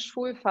ein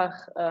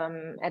Schulfach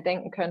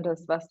erdenken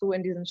könntest, was du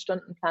in diesen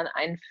Stundenplan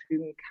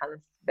einfügen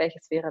kannst,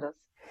 welches wäre das?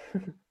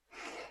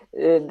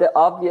 The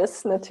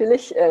obvious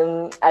natürlich,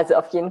 also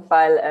auf jeden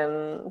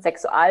Fall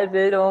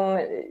Sexualbildung.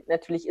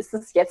 Natürlich ist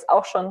es jetzt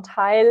auch schon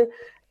Teil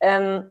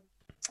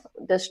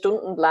des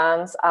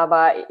Stundenplans,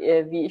 aber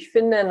wie ich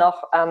finde,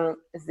 noch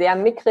sehr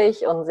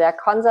mickrig und sehr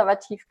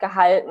konservativ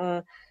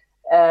gehalten.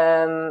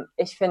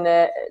 Ich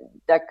finde,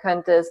 da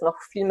könnte es noch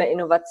viel mehr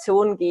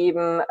Innovation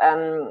geben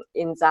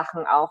in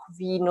Sachen auch,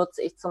 wie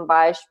nutze ich zum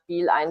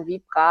Beispiel einen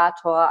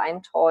Vibrator,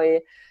 ein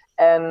Toy,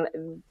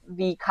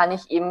 wie kann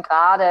ich eben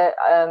gerade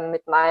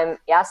mit meinem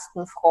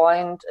ersten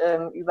Freund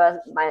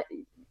über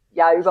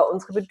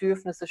unsere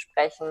Bedürfnisse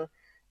sprechen,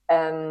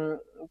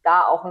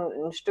 da auch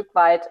ein Stück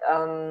weit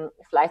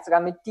vielleicht sogar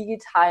mit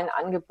digitalen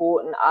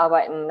Angeboten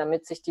arbeiten,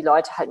 damit sich die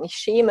Leute halt nicht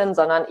schämen,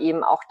 sondern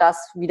eben auch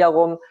das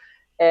wiederum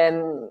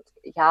im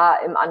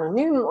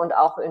Anonymen und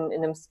auch in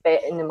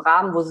einem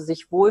Rahmen, wo sie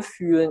sich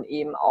wohlfühlen,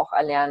 eben auch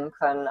erlernen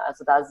können.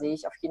 Also da sehe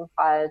ich auf jeden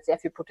Fall sehr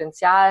viel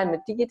Potenzial,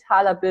 mit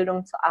digitaler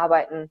Bildung zu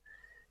arbeiten,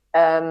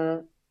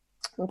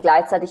 und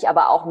gleichzeitig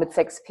aber auch mit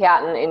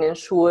Sexperten in den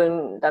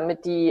Schulen,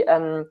 damit die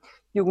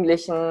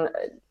Jugendlichen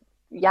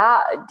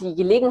die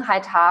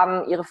Gelegenheit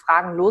haben, ihre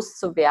Fragen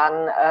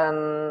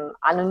loszuwerden,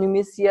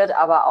 anonymisiert,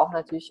 aber auch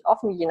natürlich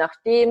offen, je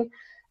nachdem.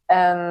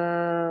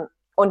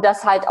 Und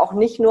das halt auch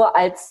nicht nur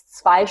als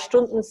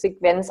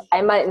 2-Stunden-Sequenz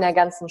einmal in der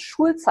ganzen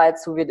Schulzeit,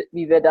 so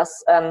wie wir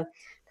das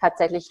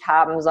tatsächlich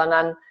haben,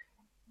 sondern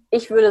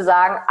ich würde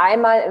sagen,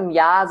 einmal im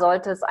Jahr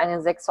sollte es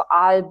eine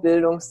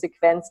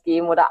Sexualbildungssequenz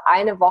geben oder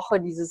eine Woche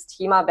dieses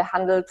Thema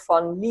behandelt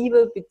von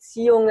Liebe,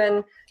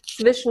 Beziehungen,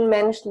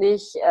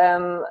 zwischenmenschlich,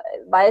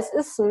 weil es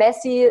ist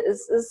messy,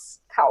 es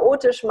ist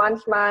chaotisch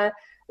manchmal,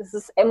 es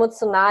ist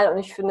emotional und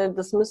ich finde,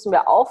 das müssen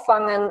wir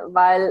auffangen,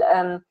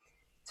 weil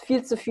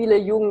viel zu viele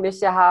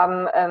Jugendliche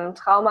haben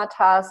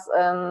Traumata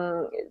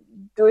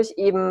durch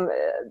eben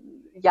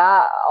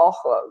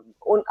auch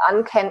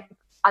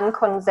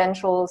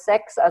unconsensual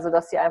Sex, also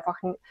dass sie einfach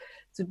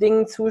zu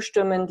Dingen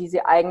zustimmen, die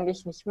sie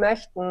eigentlich nicht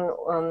möchten,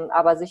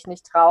 aber sich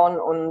nicht trauen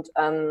und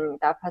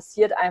da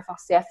passiert einfach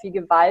sehr viel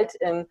Gewalt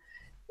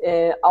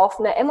auf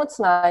einer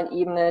emotionalen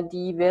Ebene,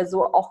 die wir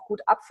so auch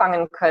gut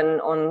abfangen können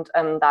und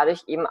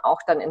dadurch eben auch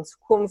dann in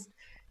Zukunft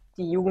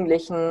die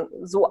Jugendlichen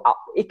so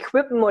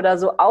equippen oder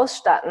so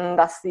ausstatten,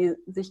 dass sie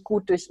sich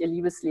gut durch ihr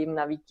Liebesleben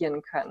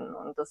navigieren können.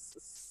 Und das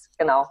ist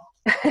genau.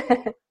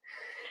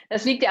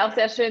 Das liegt ja auch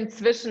sehr schön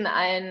zwischen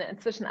allen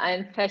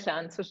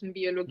Fächern, zwischen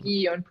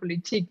Biologie und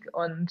Politik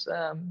und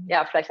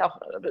vielleicht auch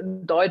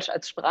Deutsch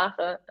als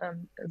Sprache.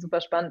 Super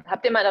spannend.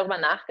 Habt ihr mal darüber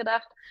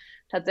nachgedacht,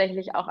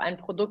 tatsächlich auch ein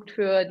Produkt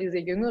für diese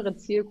jüngere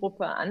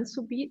Zielgruppe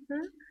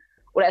anzubieten?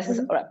 Oder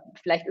oder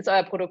vielleicht ist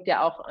euer Produkt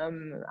ja auch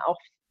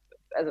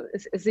also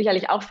ist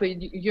sicherlich auch für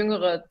die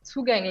Jüngere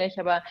zugänglich,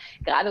 aber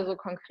gerade so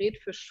konkret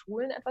für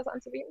Schulen etwas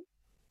anzubieten?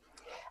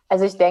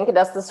 Also ich denke,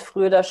 dass das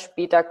früher oder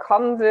später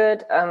kommen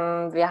wird.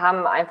 Wir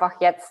haben einfach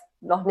jetzt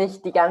noch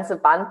nicht die ganze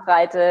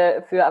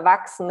Bandbreite für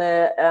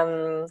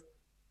Erwachsene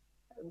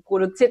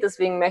produziert.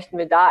 Deswegen möchten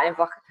wir da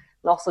einfach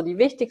noch so die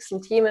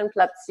wichtigsten Themen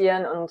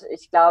platzieren. Und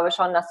ich glaube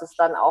schon, dass es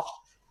dann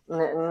auch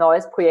ein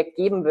neues Projekt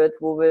geben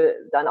wird, wo wir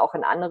dann auch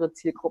in andere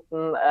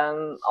Zielgruppen,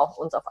 auch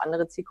uns auf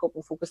andere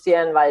Zielgruppen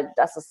fokussieren, weil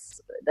das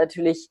ist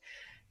natürlich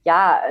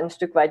ein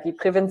Stück weit die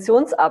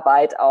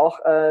Präventionsarbeit auch,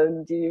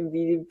 wie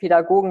die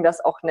Pädagogen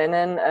das auch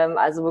nennen,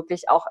 also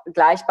wirklich auch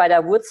gleich bei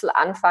der Wurzel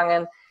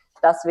anfangen,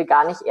 dass wir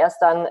gar nicht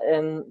erst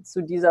dann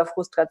zu dieser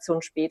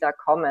Frustration später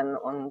kommen.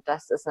 Und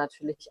das ist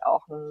natürlich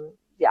auch ein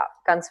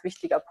ganz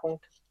wichtiger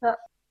Punkt. Ja.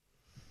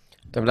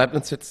 Dann bleibt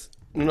uns jetzt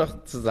nur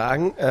noch zu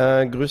sagen,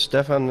 grüß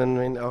Stefan, wenn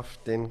du ihn auf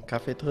den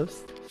Kaffee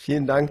triffst.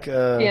 Vielen Dank,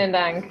 Vielen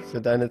Dank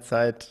für deine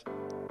Zeit.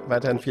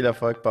 Weiterhin viel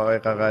Erfolg bei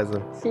eurer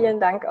Reise. Vielen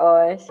Dank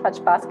euch. Hat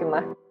Spaß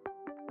gemacht.